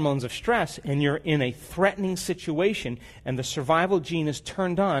the hormones of stress and you're in a threatening situation and the survival gene is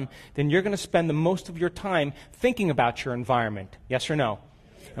turned on, then you're going to spend the most of your time thinking about your environment. Yes or no?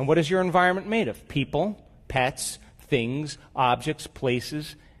 And what is your environment made of? People, pets, things, objects,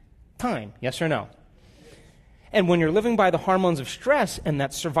 places, time. Yes or no? And when you're living by the hormones of stress and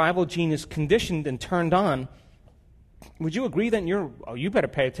that survival gene is conditioned and turned on, would you agree that you better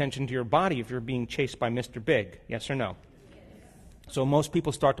pay attention to your body if you're being chased by Mr. Big? Yes or no? So most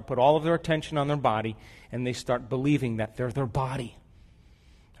people start to put all of their attention on their body, and they start believing that they're their body.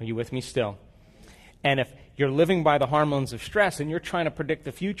 Are you with me still? And if you're living by the hormones of stress and you're trying to predict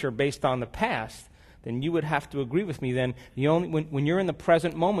the future based on the past, then you would have to agree with me then, when you're in the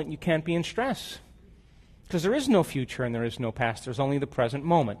present moment, you can't be in stress. Because there is no future and there is no past. There's only the present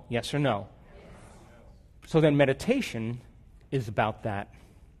moment. Yes or no? So then meditation is about that.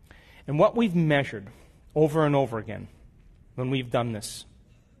 And what we've measured over and over again when we've done this,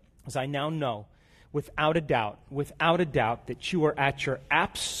 as I now know, without a doubt, that you are at your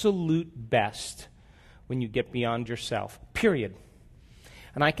absolute best when you get beyond yourself, period.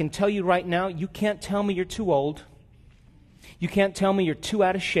 And I can tell you right now, you can't tell me you're too old. You can't tell me you're too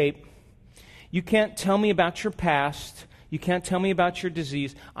out of shape. You can't tell me about your past. You can't tell me about your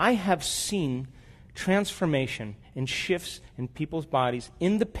disease. I have seen transformation and shifts in people's bodies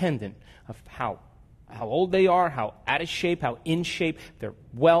independent of how old they are, how out of shape, how in shape, their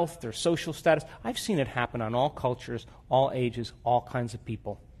wealth, their social status. I've seen it happen on all cultures, all ages, all kinds of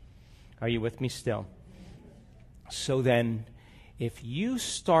people. Are you with me still? So then, if you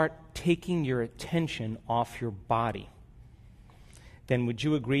start taking your attention off your body, then would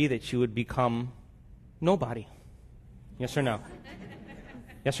you agree that you would become nobody? Yes or no?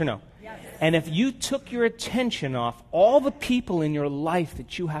 Yes or no? Yes. And if you took your attention off all the people in your life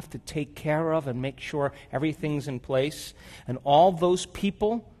that you have to take care of and make sure everything's in place, and all those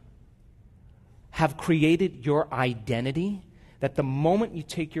people have created your identity, that the moment you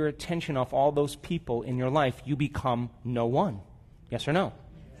take your attention off all those people in your life, you become no one. Yes or no?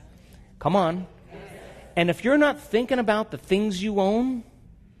 Come on. And if you're not thinking about the things you own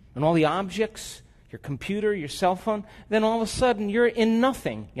and all the objects, your computer, your cell phone, then all of a sudden you're in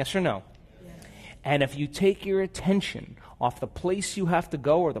nothing. Yes or no? And if you take your attention off the place you have to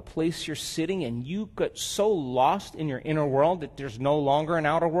go or the place you're sitting and you get so lost in your inner world that there's no longer an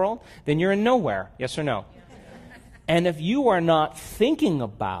outer world, then you're in nowhere. Yes or no? And if you are not thinking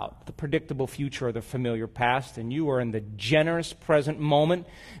about the predictable future or the familiar past, and you are in the generous present moment,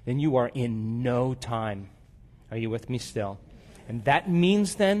 then you are in no time. Are you with me still? And that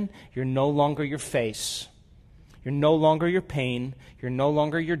means then you're no longer your face. You're no longer your pain. You're no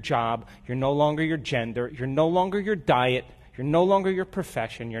longer your job. You're no longer your gender. You're no longer your diet. You're no longer your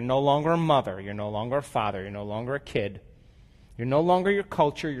profession. You're no longer a mother. You're no longer a father. You're no longer a kid. You're no longer your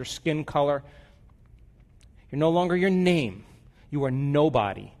culture, your skin color. You're no longer your name. You are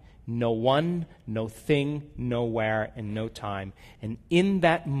nobody. No one, no thing, nowhere, and no time. And in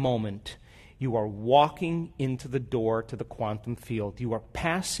that moment, you are walking into the door to the quantum field. You are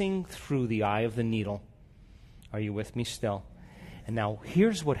passing through the eye of the needle. Are you with me still? And now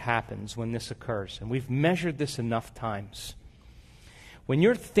here's what happens when this occurs. And we've measured this enough times. When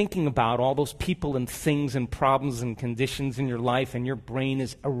you're thinking about all those people and things and problems and conditions in your life, and your brain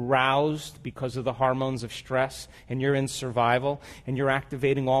is aroused because of the hormones of stress, and you're in survival, and you're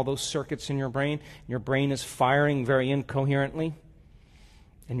activating all those circuits in your brain is firing very incoherently,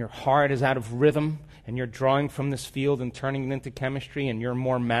 and your heart is out of rhythm, and you're drawing from this field and turning it into chemistry, and you're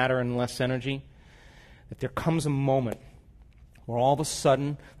more matter and less energy, that there comes a moment where all of a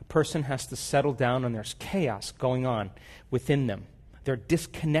sudden the person has to settle down and there's chaos going on within them. They're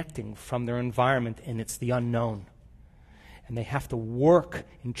disconnecting from their environment, and it's the unknown. And they have to work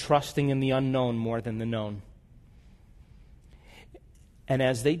in trusting in the unknown more than the known. And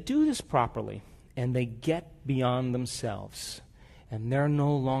as they do this properly, and they get beyond themselves, and they're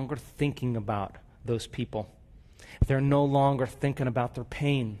no longer thinking about those people, they're no longer thinking about their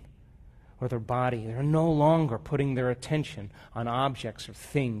pain or their body. They're no longer putting their attention on objects or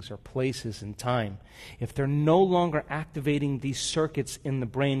things or places in time. If they're no longer activating these circuits in the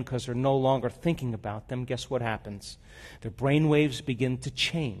brain because they're no longer thinking about them, guess what happens? Their brain waves begin to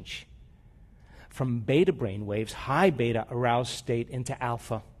change from beta brain waves, high beta aroused state, into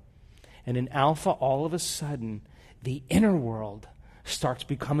alpha. And in alpha, all of a sudden, the inner world starts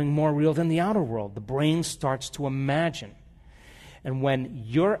becoming more real than the outer world. The brain starts to imagine. And when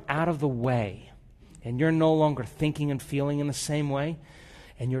you're out of the way and you're no longer thinking and feeling in the same way,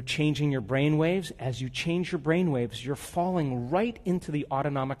 and you're changing your brain waves, as you change your brain waves, you're falling right into the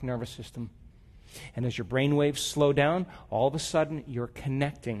autonomic nervous system. And as your brain waves slow down, all of a sudden you're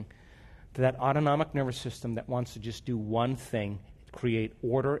connecting to that autonomic nervous system that wants to just do one thing: create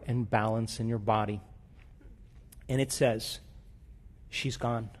order and balance in your body. And it says, she's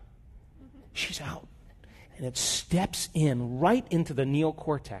gone. She's out. And it steps in right into the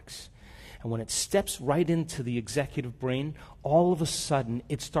neocortex. And when it steps right into the executive brain, all of a sudden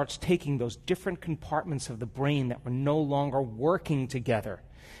it starts taking those different compartments of the brain that were no longer working together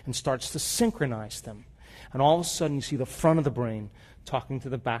and starts to synchronize them. And all of a sudden you see the front of the brain talking to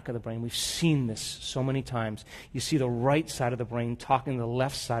the back of the brain. We've seen this so many times. You see the right side of the brain talking to the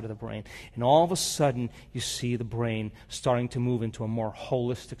left side of the brain. And all of a sudden you see the brain starting to move into a more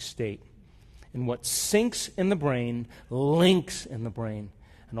holistic state. And what sinks in the brain links in the brain.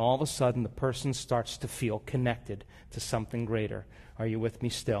 And all of a sudden, the person starts to feel connected to something greater. Are you with me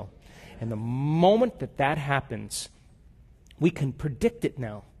still? And the moment that that happens, we can predict it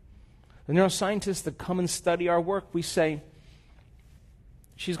now. The neuroscientists that come and study our work, we say,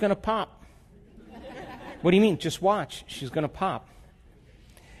 she's going to pop. What do you mean? Just watch. She's going to pop.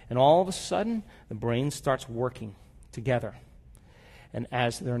 And all of a sudden, the brain starts working together. And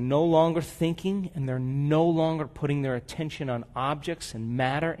as they're no longer thinking and they're no longer putting their attention on objects and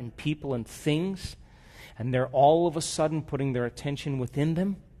matter and people and things, and they're all of a sudden putting their attention within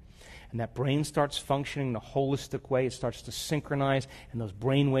them, and that brain starts functioning in a holistic way, it starts to synchronize, and those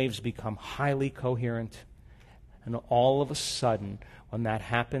brain waves become highly coherent. And all of a sudden, when that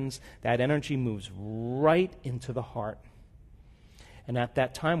happens, that energy moves right into the heart. And at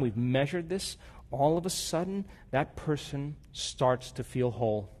that time, we've measured this, all of a sudden, that person starts to feel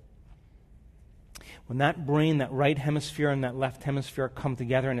whole. When that brain, that right hemisphere and that left hemisphere come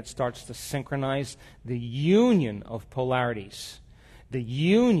together and it starts to synchronize, the union of polarities, the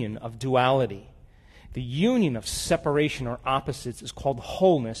union of duality, the union of separation or opposites is called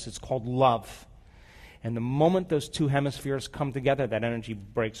wholeness, it's called love. And the moment those two hemispheres come together, that energy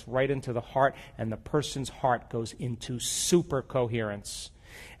breaks right into the heart, and the person's heart goes into super coherence.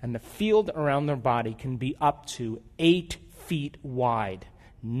 And the field around their body can be up to 8 feet wide,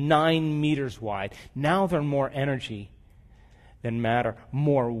 9 meters wide. Now they're more energy than matter,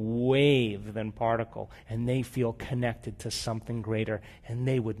 more wave than particle, and they feel connected to something greater, and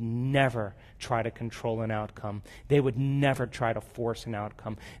they would never try to control an outcome. They would never try to force an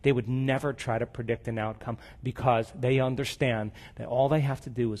outcome. They would never try to predict an outcome, because they understand that all they have to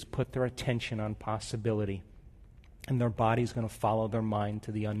do is put their attention on possibility, and their body's going to follow their mind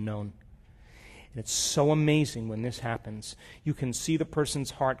to the unknown. And it's so amazing when this happens. You can see the person's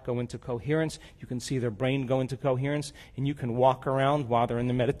heart go into coherence. You can see their brain go into coherence. And you can walk around while they're in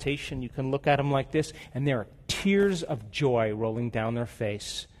the meditation. You can look at them like this, and there are tears of joy rolling down their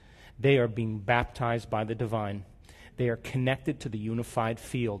face. They are being baptized by the divine. They are connected to the unified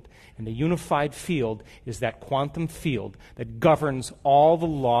field. And the unified field is that quantum field that governs all the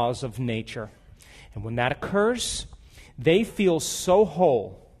laws of nature. And when that occurs, they feel so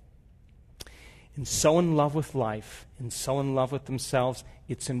whole and so in love with life and so in love with themselves,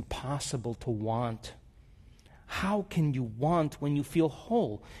 it's impossible to want. How can you want when you feel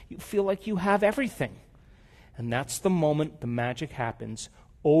whole? You feel like you have everything. And that's the moment the magic happens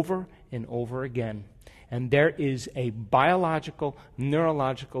over and over again. And there is a biological,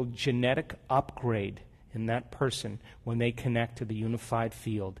 neurological, genetic upgrade in that person when they connect to the unified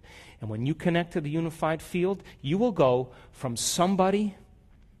field. And when you connect to the unified field, you will go from somebody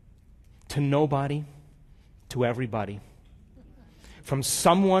to nobody to everybody. From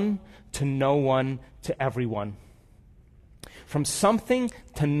someone to no one to everyone. From something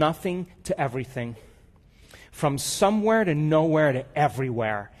to nothing to everything. From somewhere to nowhere to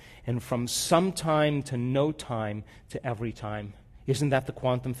everywhere. And from sometime to no time to every time. Isn't that the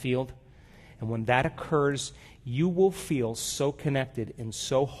quantum field? And when that occurs, you will feel so connected and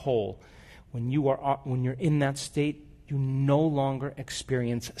so whole. When you're in that state, you no longer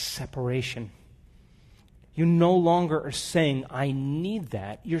experience separation. You no longer are saying, I need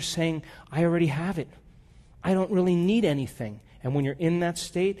that. You're saying, I already have it. I don't really need anything. And when you're in that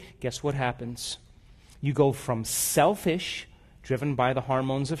state, guess what happens? You go from selfish, driven by the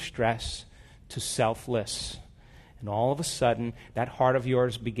hormones of stress, to selfless. And all of a sudden, that heart of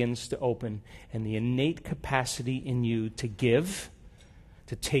yours begins to open, and the innate capacity in you to give,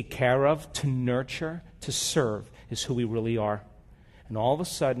 to take care of, to nurture, to serve is who we really are. And all of a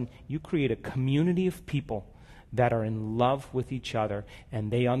sudden, you create a community of people that are in love with each other, and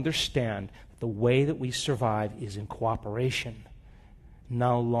they understand that the way that we survive is in cooperation,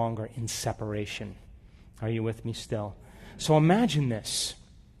 no longer in separation. Are you with me still? So imagine this.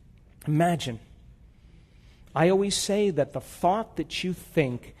 Imagine. I always say that the thought that you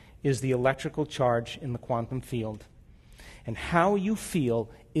think is the electrical charge in the quantum field, and how you feel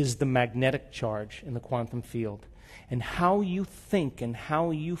is the magnetic charge in the quantum field. And how you think and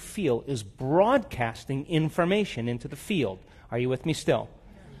how you feel is broadcasting information into the field. Are you with me still?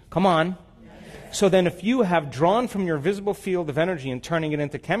 Come on. So then if you have drawn from your visible field of energy and turning it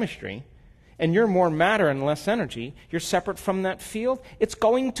into chemistry, and you're more matter and less energy, you're separate from that field, it's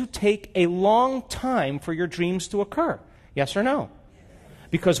going to take a long time for your dreams to occur. Yes or no?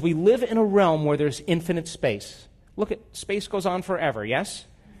 Because we live in a realm where there's infinite space. Look at, space goes on forever, yes?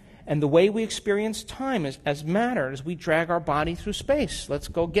 And the way we experience time as matter is we drag our body through space. Let's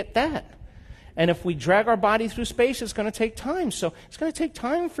go get that. And if we drag our body through space, it's going to take time. So it's going to take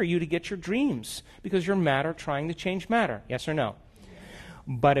time for you to get your dreams because you're matter trying to change matter. Yes or no?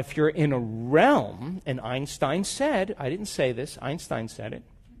 But if you're in a realm, and Einstein said, I didn't say this, Einstein said it,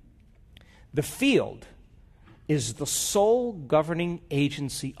 the field is the sole governing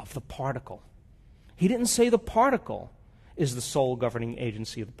agency of the particle. He didn't say the particle is the sole governing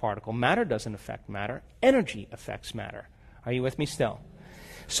agency of the particle. Matter doesn't affect matter. Energy affects matter. Are you with me still?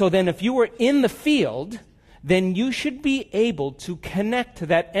 So then if you were in the field, then you should be able to connect to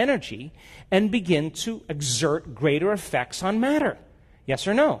that energy and begin to exert greater effects on matter. Yes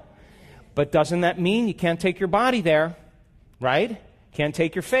or no? But doesn't that mean you can't take your body there, right? Can't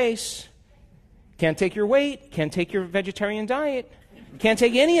take your face. Can't take your weight. Can't take your vegetarian diet. Can't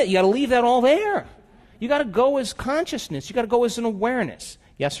take any of it. You got to leave that all there. You got to go as consciousness. You got to go as an awareness.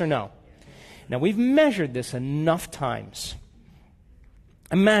 Yes or no? Now, we've measured this enough times.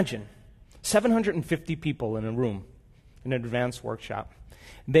 Imagine 750 people in a room, in an advanced workshop.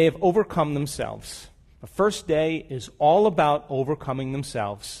 They have overcome themselves. The first day is all about overcoming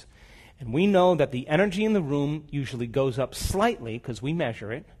themselves. And we know that the energy in the room usually goes up slightly, because we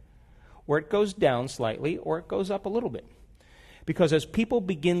measure it, or it goes down slightly, or it goes up a little bit. Because as people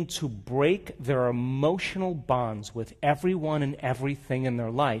begin to break their emotional bonds with everyone and everything in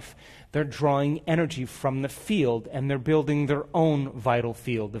their life, they're drawing energy from the field, and they're building their own vital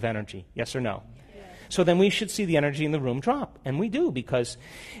field of energy. Yes or no? Yes. So then we should see the energy in the room drop. And we do, because,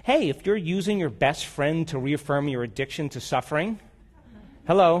 hey, if you're using your best friend to reaffirm your addiction to suffering,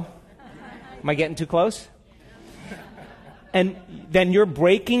 hello? Am I getting too close? And then you're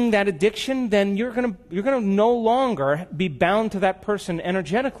breaking that addiction, then you're gonna no longer be bound to that person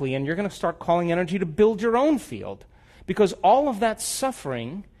energetically, and you're going to start calling energy to build your own field. Because all of that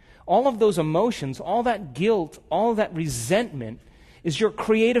suffering, all of those emotions, all that guilt, all that resentment is your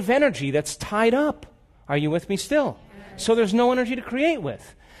creative energy that's tied up. Are you with me still? So there's no energy to create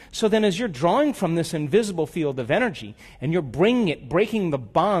with. So then as you're drawing from this invisible field of energy, and you're breaking the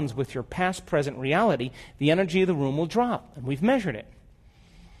bonds with your past, present reality, the energy of the room will drop. And we've measured it.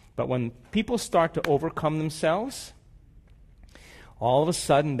 But when people start to overcome themselves, all of a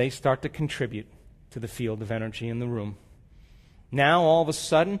sudden they start to contribute to the field of energy in the room. Now all of a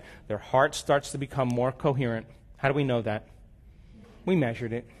sudden their heart starts to become more coherent. How do we know that? We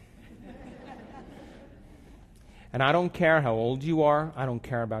measured it. And I don't care how old you are. I don't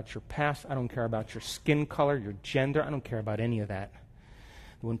care about your past. I don't care about your skin color, your gender. I don't care about any of that.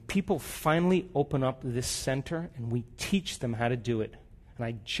 When people finally open up this center and we teach them how to do it, and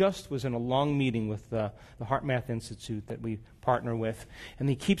I just was in a long meeting with the Heart Math Institute that we partner with, and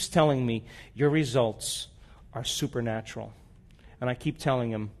he keeps telling me, your results are supernatural. And I keep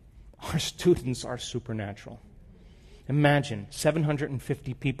telling him, our students are supernatural. Imagine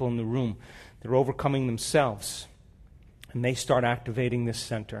 750 people in the room. They're overcoming themselves. And they start activating this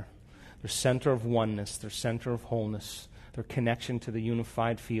center, their center of oneness, their center of wholeness, their connection to the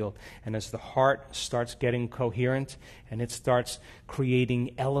unified field. And as the heart starts getting coherent and it starts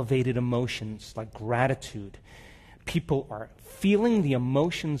creating elevated emotions like gratitude, people are feeling the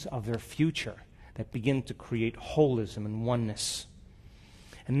emotions of their future that begin to create holism and oneness.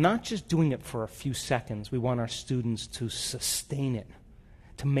 And not just doing it for a few seconds. We want our students to sustain it,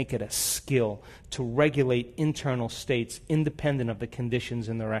 to make it a skill, to regulate internal states independent of the conditions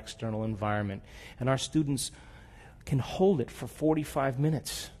in their external environment. And our students can hold it for 45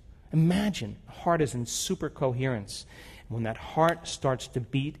 minutes. Imagine, the heart is in super coherence. When that heart starts to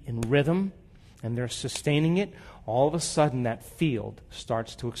beat in rhythm and they're sustaining it, all of a sudden that field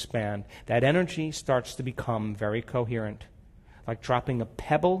starts to expand. That energy starts to become very coherent, like dropping a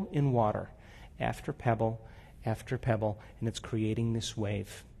pebble in water, after pebble, and it's creating this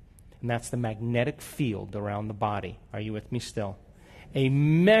wave. And that's the magnetic field around the body. Are you with me still? A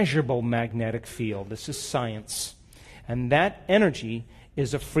measurable magnetic field. This is science. And that energy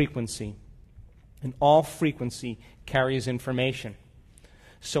is a frequency. And all frequency carries information.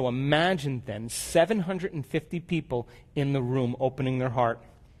 So imagine then 750 people in the room opening their heart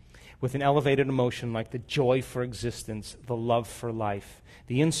with an elevated emotion like the joy for existence, the love for life,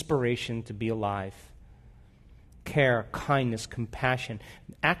 the inspiration to be alive, care, kindness, compassion,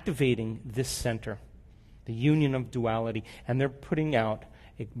 activating this center, the union of duality, and they're putting out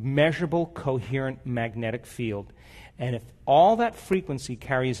a measurable, coherent magnetic field. And if all that frequency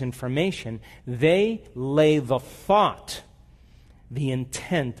carries information, they lay the thought, the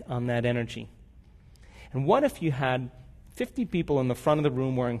intent on that energy. And what if you had 50 people in the front of the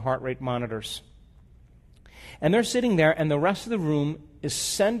room wearing heart rate monitors? And they're sitting there, and the rest of the room is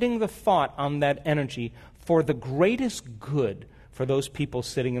sending the thought on that energy for the greatest good for those people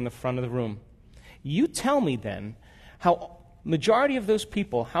sitting in the front of the room. You tell me then how majority of those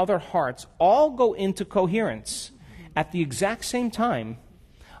people, how their hearts all go into coherence at the exact same time,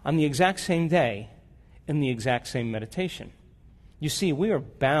 on the exact same day, in the exact same meditation. You see, we are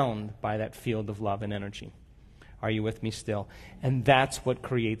bound by that field of love and energy. Are you with me still? And that's what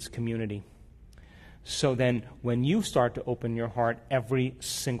creates community. So then, when you start to open your heart, every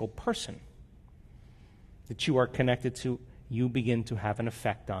single person that you are connected to, you begin to have an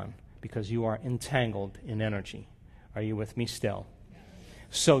effect on, because you are entangled in energy. Are you with me still?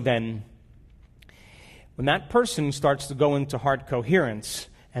 So then, when that person starts to go into heart coherence,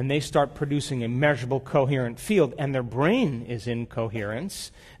 and they start producing a measurable coherent field, and their brain is in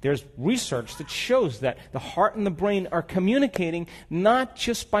coherence, there's research that shows that the heart and the brain are communicating not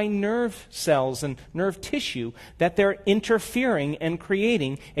just by nerve cells and nerve tissue, that they're interfering and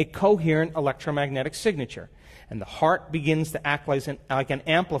creating a coherent electromagnetic signature. And the heart begins to act like an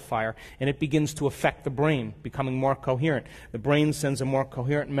amplifier, and it begins to affect the brain, becoming more coherent. The brain sends a more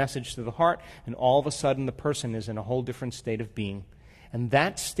coherent message to the heart, and all of a sudden the person is in a whole different state of being. And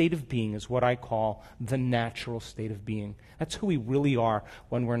that state of being is what I call the natural state of being. That's who we really are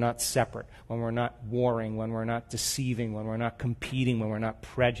when we're not separate, when we're not warring, when we're not deceiving, when we're not competing, when we're not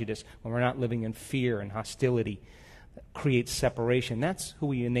prejudiced, when we're not living in fear and hostility that creates separation. That's who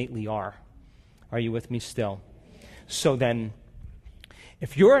we innately are. Are you with me still? So then,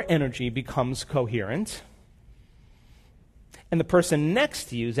 if your energy becomes coherent, and the person next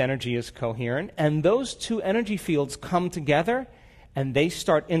to you's energy is coherent, and those two energy fields come together, and they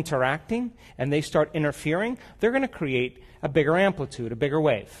start interacting, and they start interfering, they're going to create a bigger amplitude, a bigger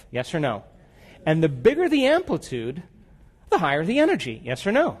wave. Yes or no? And the bigger the amplitude, the higher the energy. Yes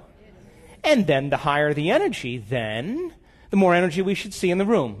or no? And then the higher the energy, then the more energy we should see in the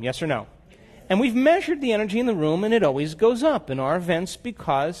room. Yes or no? And we've measured the energy in the room, and it always goes up in our events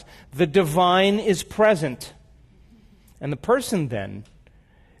because the divine is present. And the person then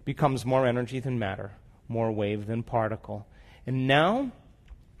becomes more energy than matter, more wave than particle. And now,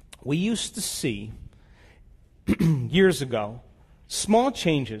 we used to see, years ago, small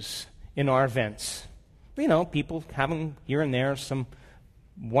changes in our events. You know, people having here and there some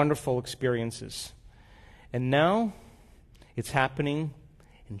wonderful experiences. And now, it's happening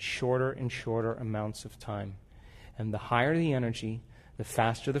in shorter and shorter amounts of time. And the higher the energy, the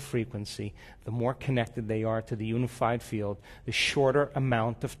faster the frequency, the more connected they are to the unified field, the shorter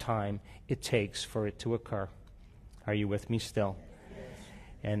amount of time it takes for it to occur. Are you with me still? Yes.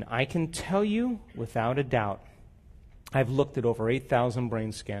 And I can tell you without a doubt, I've looked at over 8,000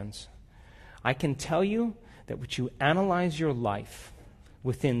 brain scans. I can tell you that when you analyze your life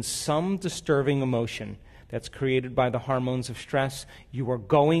within some disturbing emotion that's created by the hormones of stress, you are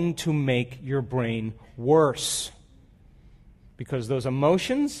going to make your brain worse. Because those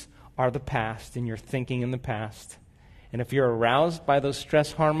emotions are the past, and you're thinking in the past. And if you're aroused by those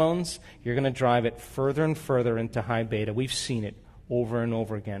stress hormones, you're going to drive it further and further into high beta. We've seen it over and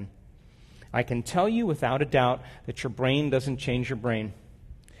over again. I can tell you without a doubt that your brain doesn't change your brain.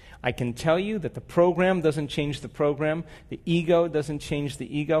 I can tell you that the program doesn't change the program. The ego doesn't change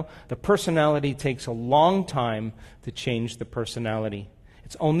the ego. The personality takes a long time to change the personality.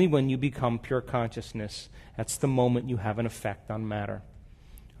 It's only when you become pure consciousness. That's the moment you have an effect on matter.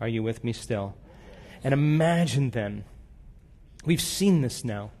 Are you with me still? And imagine then, we've seen this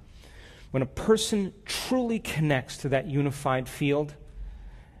now, When a person truly connects to that unified field,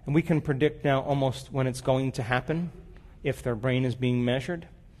 and we can predict now almost when it's going to happen, if their brain is being measured,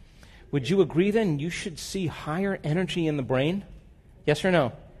 would you agree then you should see higher energy in the brain? Yes or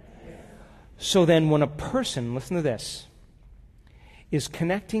no? So then when a person, listen to this, is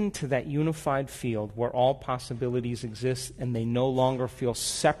connecting to that unified field where all possibilities exist and they no longer feel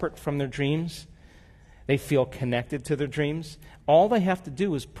separate from their dreams, they feel connected to their dreams, all they have to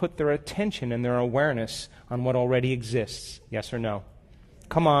do is put their attention and their awareness on what already exists. Yes or no?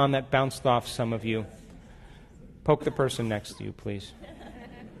 Come on, that bounced off some of you. Poke the person next to you, please.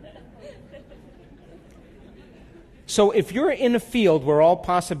 So if you're in a field where all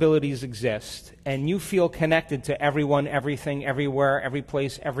possibilities exist and you feel connected to everyone, everything, everywhere, every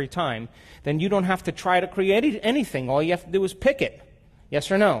place, every time, then you don't have to try to create anything. All you have to do is pick it. Yes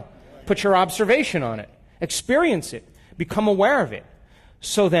or no? Put your observation on it. Experience it. Become aware of it.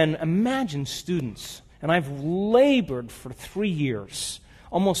 So then imagine students, and I've labored for 3 years,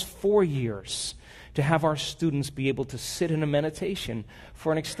 almost 4 years, to have our students be able to sit in a meditation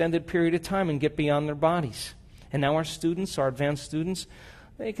for an extended period of time and get beyond their bodies. And now our students, our advanced students,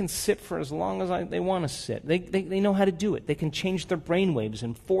 they can sit for as long as they want to sit. They know how to do it. They can change their brain waves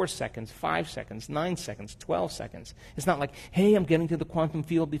in 4 seconds, 5 seconds, 9 seconds, 12 seconds. It's not like, hey, I'm getting to the quantum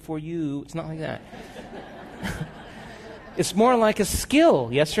field before you. It's not like that. It's more like a skill,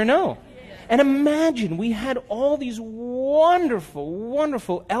 yes or no? And imagine we had all these wonderful,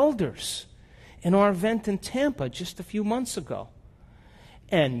 wonderful elders in our event in Tampa just a few months ago.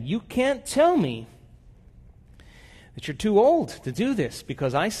 And you can't tell me that you're too old to do this,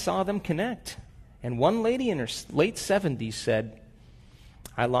 because I saw them connect. And one lady in her late 70s said,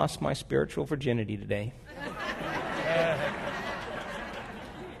 I lost my spiritual virginity today.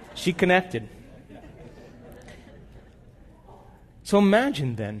 She connected. So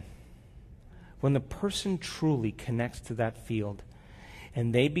imagine then, when the person truly connects to that field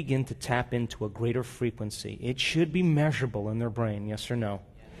and they begin to tap into a greater frequency, it should be measurable in their brain, yes or no?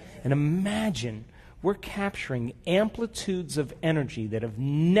 And imagine we're capturing amplitudes of energy that have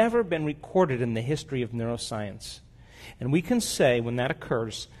never been recorded in the history of neuroscience. And we can say, when that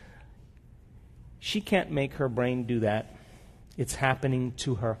occurs, she can't make her brain do that. It's happening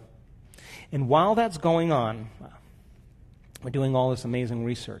to her. And while that's going on, we're doing all this amazing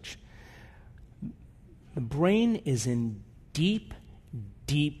research. The brain is in deep,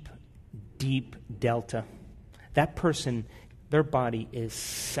 deep, deep delta. That person, their body is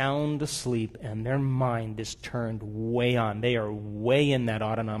sound asleep and their mind is turned way on. They are way in that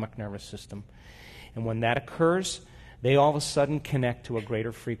autonomic nervous system. And when that occurs, they all of a sudden connect to a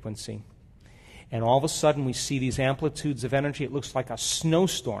greater frequency. And all of a sudden we see these amplitudes of energy. It looks like a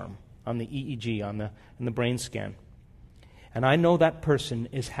snowstorm on the EEG, in the brain scan. And I know that person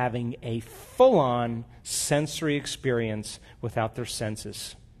is having a full-on sensory experience without their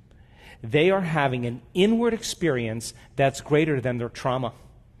senses. They are having an inward experience that's greater than their trauma,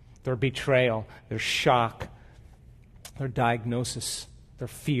 their betrayal, their shock, their diagnosis, their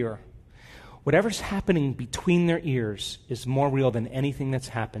fear. Whatever's happening between their ears is more real than anything that's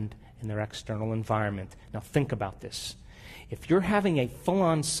happened in their external environment. Now think about this. If you're having a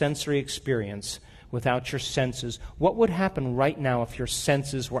full-on sensory experience without your senses, what would happen right now if your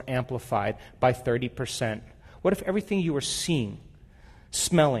senses were amplified by 30%? What if everything you were seeing,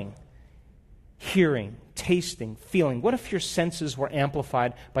 smelling, hearing, tasting, feeling, what if your senses were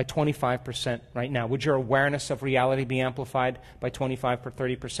amplified by 25% right now? Would your awareness of reality be amplified by 25 or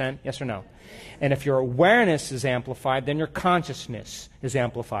 30%? Yes or no? And if your awareness is amplified, then your consciousness is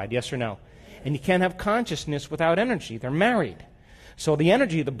amplified. Yes or no? And you can't have consciousness without energy. They're married. So the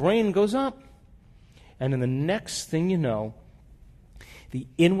energy of the brain goes up. And then the next thing you know, the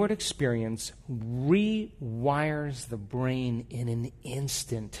inward experience rewires the brain in an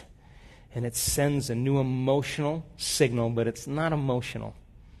instant. And it sends a new emotional signal, but it's not emotional.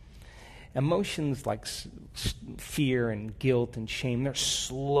 Emotions like fear and guilt and shame, they're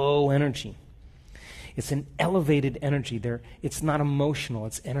slow energy. It's an elevated energy. It's not emotional,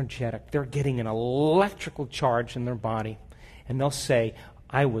 it's energetic. They're getting an electrical charge in their body. And they'll say,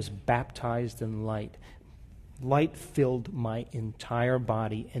 I was baptized in light. Light filled my entire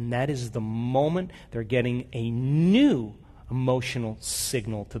body. And that is the moment they're getting a new emotional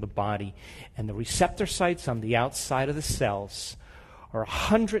signal to the body. And the receptor sites on the outside of the cells are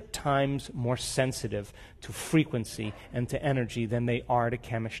 100 times more sensitive to frequency and to energy than they are to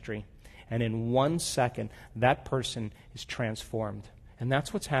chemistry. And in 1 second, that person is transformed. And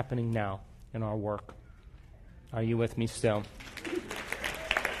that's what's happening now in our work. Are you with me still?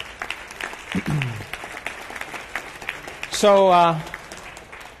 So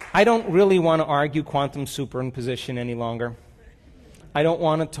I don't really want to argue quantum superimposition any longer. I don't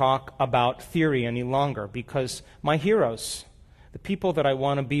want to talk about theory any longer because my heroes, the people that I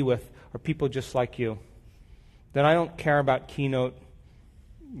want to be with, are people just like you. That I don't care about keynote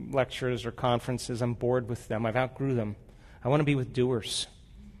lectures or conferences. I'm bored with them. I've outgrew them. I want to be with doers.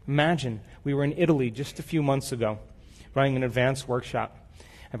 Imagine we were in Italy just a few months ago running an advanced workshop.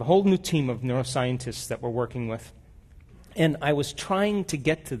 I have a whole new team of neuroscientists that we're working with. And I was trying to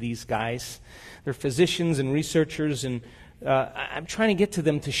get to these guys. They're physicians and researchers, and I'm trying to get to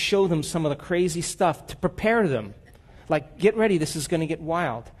them to show them some of the crazy stuff, to prepare them. Like, get ready, this is going to get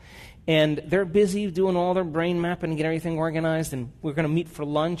wild. And they're busy doing all their brain mapping and get everything organized, and we're going to meet for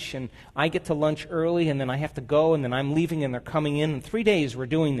lunch, and I get to lunch early, and then I have to go, and then I'm leaving, and they're coming in. In 3 days, we're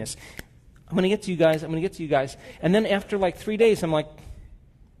doing this. I'm going to get to you guys, I'm going to get to you guys. And then after like 3 days, I'm like,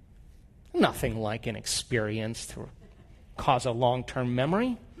 nothing like an experience to cause a long-term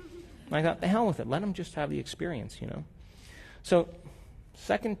memory. I thought, the hell with it. Let them just have the experience, you know. So,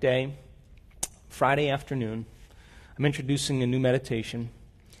 second day, Friday afternoon, I'm introducing a new meditation,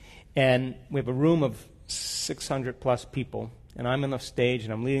 and we have a room of 600 plus people, and I'm on the stage,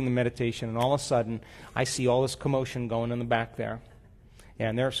 and I'm leading the meditation, and all of a sudden, I see all this commotion going in the back there,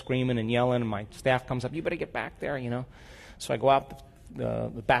 and they're screaming and yelling, and my staff comes up, you better get back there, you know. So I go out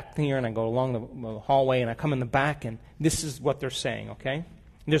the back here, and I go along the hallway, and I come in the back, and this is what they're saying, okay?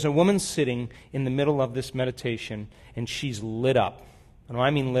 There's a woman sitting in the middle of this meditation, and she's lit up. And when I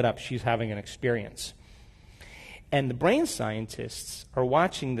mean lit up, she's having an experience. And the brain scientists are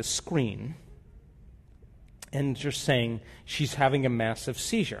watching the screen, and they're saying she's having a massive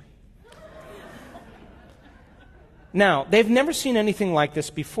seizure. Now, they've never seen anything like this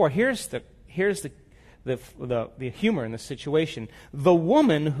before. Here's the humor in the situation. The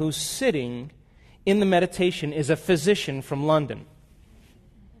woman who's sitting in the meditation is a physician from London.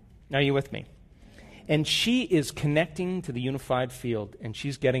 Are you with me? And she is connecting to the unified field, and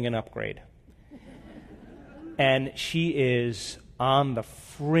she's getting an upgrade. And she is on the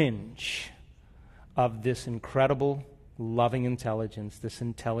fringe of this incredible, loving intelligence, this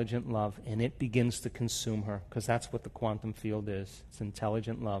intelligent love, and it begins to consume her, because that's what the quantum field is. It's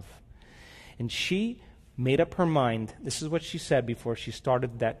intelligent love. And she made up her mind. This is what she said before she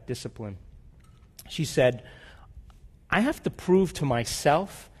started that discipline. She said, I have to prove to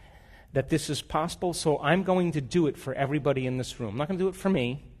myself that this is possible, so I'm going to do it for everybody in this room. I'm not going to do it for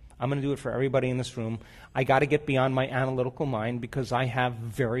me. I'm going to do it for everybody in this room. I got to get beyond my analytical mind because I have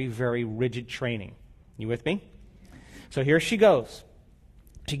very, very rigid training. You with me? So here she goes.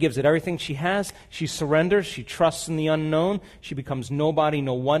 She gives it everything she has. She surrenders. She trusts in the unknown. She becomes nobody,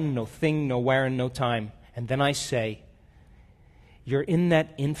 no one, no thing, nowhere, and no time. And then I say, you're in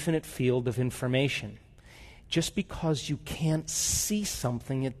that infinite field of information. Just because you can't see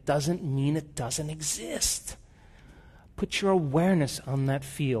something, it doesn't mean it doesn't exist. Put your awareness on that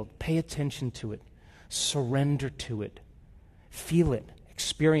field. Pay attention to it. Surrender to it. Feel it.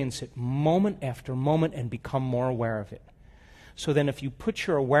 Experience it moment after moment and become more aware of it. So then if you put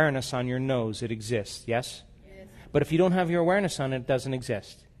your awareness on your nose, it exists, yes? Yes. But if you don't have your awareness on it, it doesn't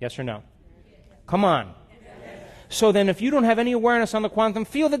exist. Yes or no? Yes. Come on. Yes. So then if you don't have any awareness on the quantum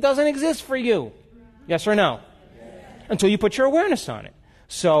field, it doesn't exist for you. Yes or no? Yes. Until you put your awareness on it.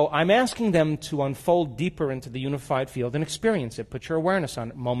 So I'm asking them to unfold deeper into the unified field and experience it. Put your awareness on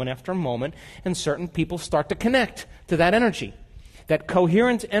it moment after moment, and certain people start to connect to that energy, that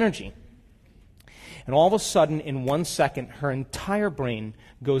coherent energy. And all of a sudden, in 1 second, her entire brain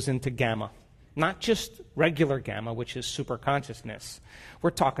goes into gamma. Not just regular gamma, which is superconsciousness. We're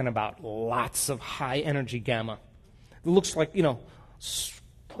talking about lots of high energy gamma. It looks like,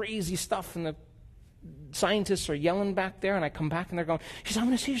 crazy stuff, and the scientists are yelling back there, and I come back and they're going, she's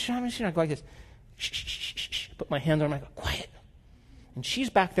having a seizure, I'm going to go like this. Shh, shh, shh, shh, shh. Put my hand on her, I go, quiet. And she's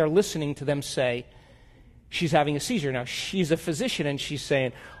back there listening to them say, she's having a seizure. Now, she's a physician, and she's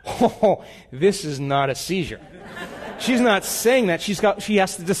saying, oh, this is not a seizure. She's not saying that. She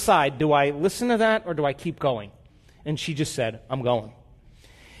has to decide, do I listen to that or do I keep going? And she just said, I'm going.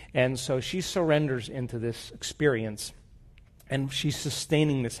 And so she surrenders into this experience, and she's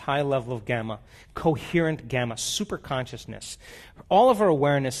sustaining this high level of gamma, coherent gamma, super consciousness. All of her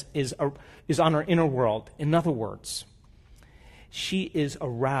awareness is on her inner world. In other words, she is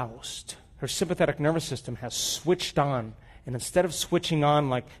aroused. Her sympathetic nervous system has switched on, and instead of switching on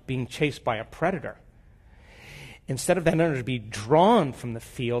like being chased by a predator, instead of that energy being drawn from the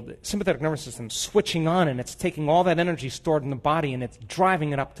field, the sympathetic nervous system is switching on, and it's taking all that energy stored in the body and it's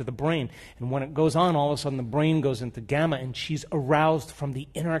driving it up to the brain. And when it goes on, all of a sudden the brain goes into gamma, and she's aroused from the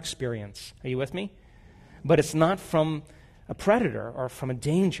inner experience. Are you with me? But it's not from a predator or from a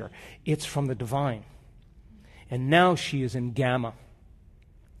danger. It's from the divine. And now she is in gamma.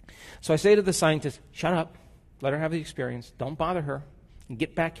 So I say to the scientist, shut up, let her have the experience, don't bother her, and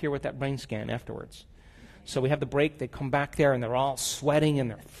get back here with that brain scan afterwards. So we have the break, they come back there, and they're all sweating, and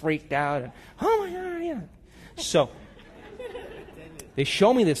they're freaked out, and, oh my God, yeah. So they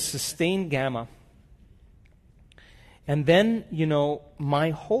show me this sustained gamma. And then, my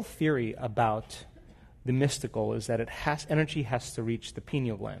whole theory about the mystical is that energy has to reach the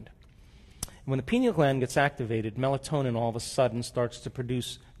pineal gland. And when the pineal gland gets activated, melatonin all of a sudden starts to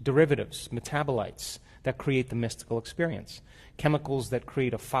produce derivatives, metabolites, that create the mystical experience. Chemicals that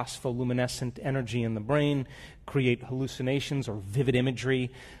create a phospholuminescent energy in the brain, create hallucinations or vivid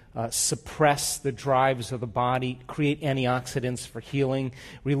imagery, suppress the drives of the body, create antioxidants for healing,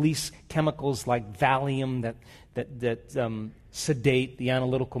 release chemicals like Valium that sedate the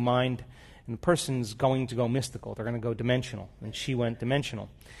analytical mind. And the person's going to go mystical. They're going to go dimensional. And she went dimensional.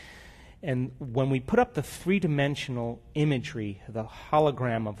 And when we put up the three-dimensional imagery, the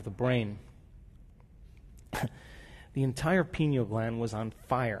hologram of the brain, the entire pineal gland was on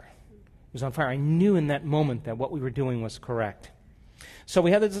fire. It was on fire. I knew in that moment that what we were doing was correct. So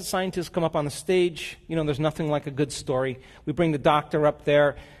we had the scientists come up on the stage. There's nothing like a good story. We bring the doctor up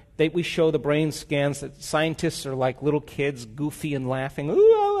there. We show the brain scans. That scientists are like little kids, goofy and laughing.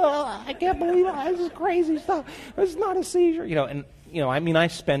 Ooh, I can't believe it. This is crazy stuff. It's not a seizure. I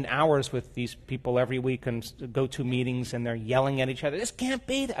spend hours with these people every week and go to meetings, and they're yelling at each other. This can't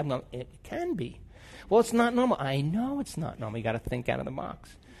be. I'm going, it can be. Well, it's not normal. I know it's not normal. You got to think out of the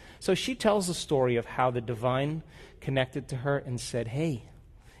box. So she tells the story of how the divine connected to her and said, hey,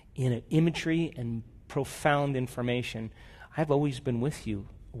 in imagery and profound information, I've always been with you.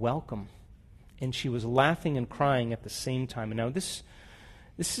 Welcome. And she was laughing and crying at the same time. And now this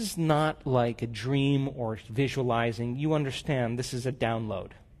is not like a dream or visualizing. You understand this is a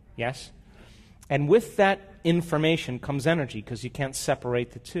download. Yes? And with that information comes energy, because you can't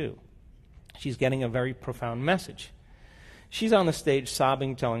separate the two. She's getting a very profound message. She's on the stage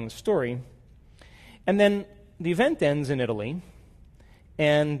sobbing, telling the story. And then the event ends in Italy.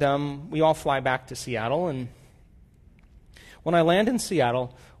 And we all fly back to Seattle. And when I land in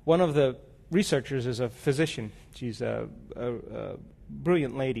Seattle, one of the researchers is a physician. She's a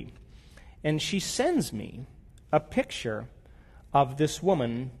brilliant lady. And she sends me a picture of this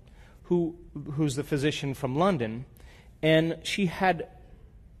woman who's the physician from London. And she had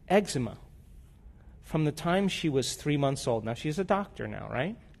eczema from the time she was 3 months old. Now, she's a doctor now,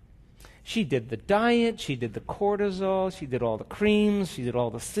 right? She did the diet, she did the cortisol, she did all the creams, she did all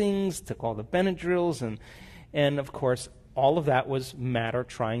the things, took all the Benadryls, and of course, all of that was matter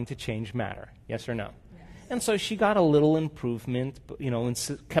trying to change matter. Yes or no? Yes. And so she got a little improvement,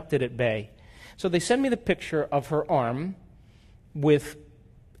 and kept it at bay. So they send me the picture of her arm with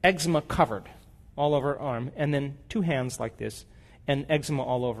eczema covered all over her arm, and then two hands like this, and eczema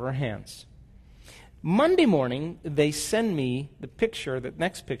all over her hands. Monday morning, they send me the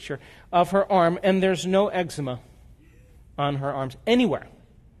next picture of her arm, and there's no eczema on her arms anywhere.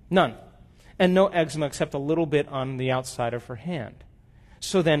 None. And no eczema except a little bit on the outside of her hand.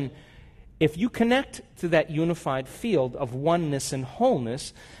 So then, if you connect to that unified field of oneness and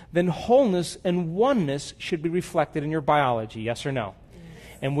wholeness, then wholeness and oneness should be reflected in your biology, yes or no?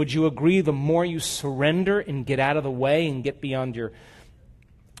 Yes. And would you agree the more you surrender and get out of the way and get beyond your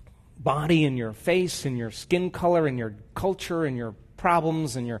body and your face and your skin color and your culture and your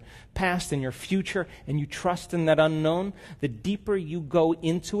problems and your past and your future, and you trust in that unknown, the deeper you go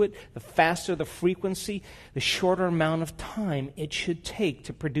into it, the faster the frequency, the shorter amount of time it should take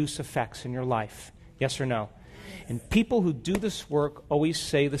to produce effects in your life. Yes or no? And people who do this work always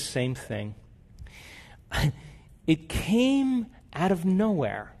say the same thing. It came out of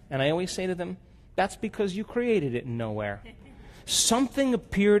nowhere. And I always say to them, that's because you created it in nowhere. Something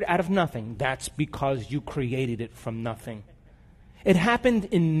appeared out of nothing. That's because you created it from nothing. It happened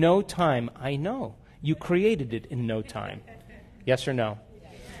in no time. I know. You created it in no time. Yes or no?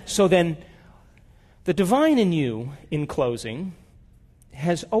 So then, the divine in you, in closing,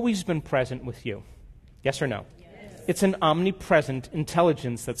 has always been present with you. Yes or no? Yes. It's an omnipresent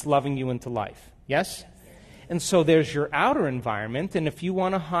intelligence that's loving you into life. Yes? And so there's your outer environment, and if you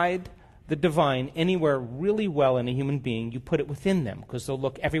want to hide the divine anywhere really well in a human being, you put it within them, because they'll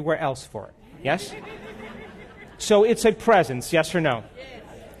look everywhere else for it. Yes? So it's a presence, yes or no? Yes.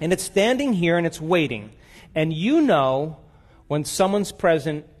 And it's standing here and it's waiting. And you know when someone's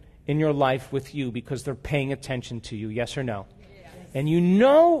present in your life with you because they're paying attention to you, yes or no? Yes. And you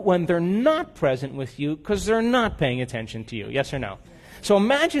know when they're not present with you because they're not paying attention to you, yes or no? Yes. So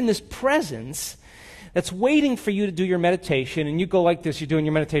imagine this presence that's waiting for you to do your meditation, and you go like this, you're doing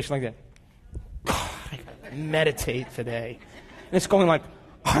your meditation like that. God, I gotta meditate today. And it's going like,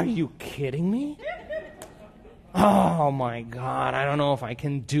 are you kidding me? Oh my God, I don't know if I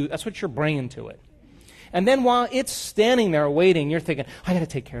can do. That's what you're bringing to it. And then while it's standing there waiting, you're thinking, I got to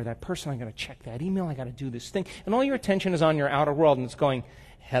take care of that person, I got to check that email, I got to do this thing. And all your attention is on your outer world, and it's going,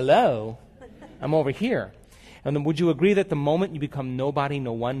 hello, I'm over here. And then would you agree that the moment you become nobody,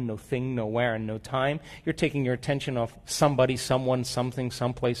 no one, no thing, nowhere, and no time, you're taking your attention off somebody, someone, something,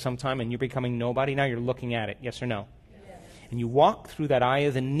 someplace, sometime, and you're becoming nobody? Now you're looking at it, yes or no? Yes. And you walk through that eye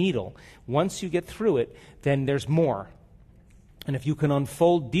of the needle. Once you get through it, then there's more. And if you can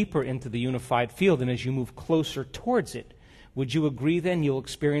unfold deeper into the unified field, and as you move closer towards it, would you agree then you'll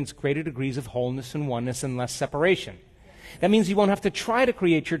experience greater degrees of wholeness and oneness and less separation? That means you won't have to try to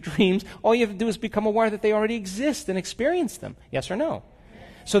create your dreams. All you have to do is become aware that they already exist and experience them. Yes or no?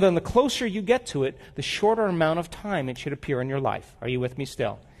 So then the closer you get to it, the shorter amount of time it should appear in your life. Are you with me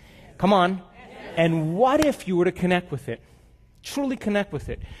still? Come on. And what if you were to connect with it? Truly connect with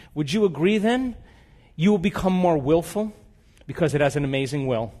it. Would you agree then you will become more willful? Because it has an amazing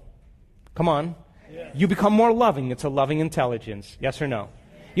will. Come on. Yes. You become more loving. It's a loving intelligence. Yes or no?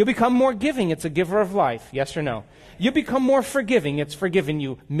 You become more giving. It's a giver of life. Yes or no? You become more forgiving. It's forgiven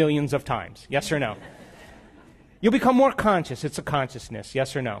you millions of times. Yes or no? You become more conscious. It's a consciousness.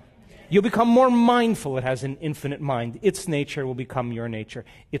 Yes or no? You become more mindful. It has an infinite mind. Its nature will become your nature.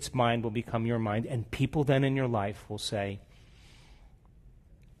 Its mind will become your mind. And people then in your life will say,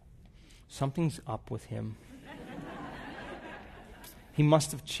 something's up with him. He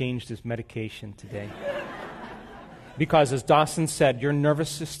must have changed his medication today. Because as Dawson said, your nervous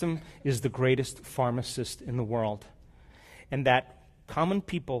system is the greatest pharmacist in the world. And that common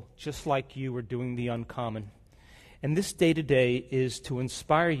people just like you are doing the uncommon. And this day-to-day is to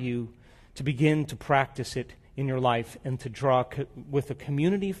inspire you to begin to practice it in your life and to draw with a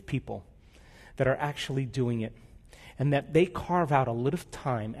community of people that are actually doing it. And that they carve out a little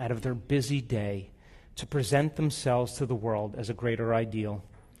time out of their busy day to present themselves to the world as a greater ideal.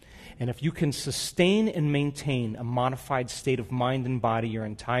 And if you can sustain and maintain a modified state of mind and body your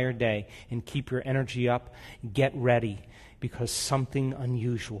entire day and keep your energy up, get ready, because something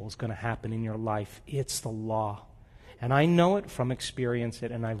unusual is going to happen in your life. It's the law. And I know it from experience,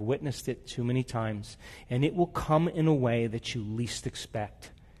 and I've witnessed it too many times. And it will come in a way that you least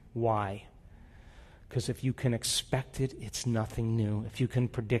expect. Why? Because if you can expect it, it's nothing new. If you can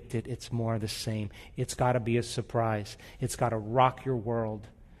predict it, it's more of the same. It's got to be a surprise. It's got to rock your world.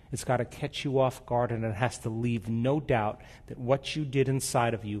 It's got to catch you off guard, and it has to leave no doubt that what you did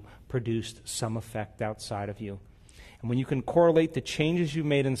inside of you produced some effect outside of you. And when you can correlate the changes you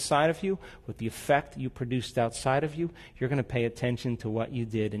made inside of you with the effect you produced outside of you, you're going to pay attention to what you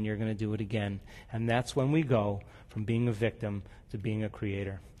did, and you're going to do it again. And that's when we go from being a victim to being a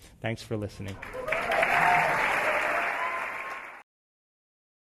creator. Thanks for listening.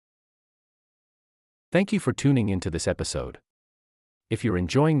 Thank you for tuning into this episode. If you're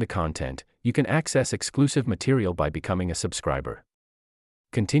enjoying the content, you can access exclusive material by becoming a subscriber.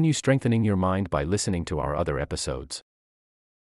 Continue strengthening your mind by listening to our other episodes.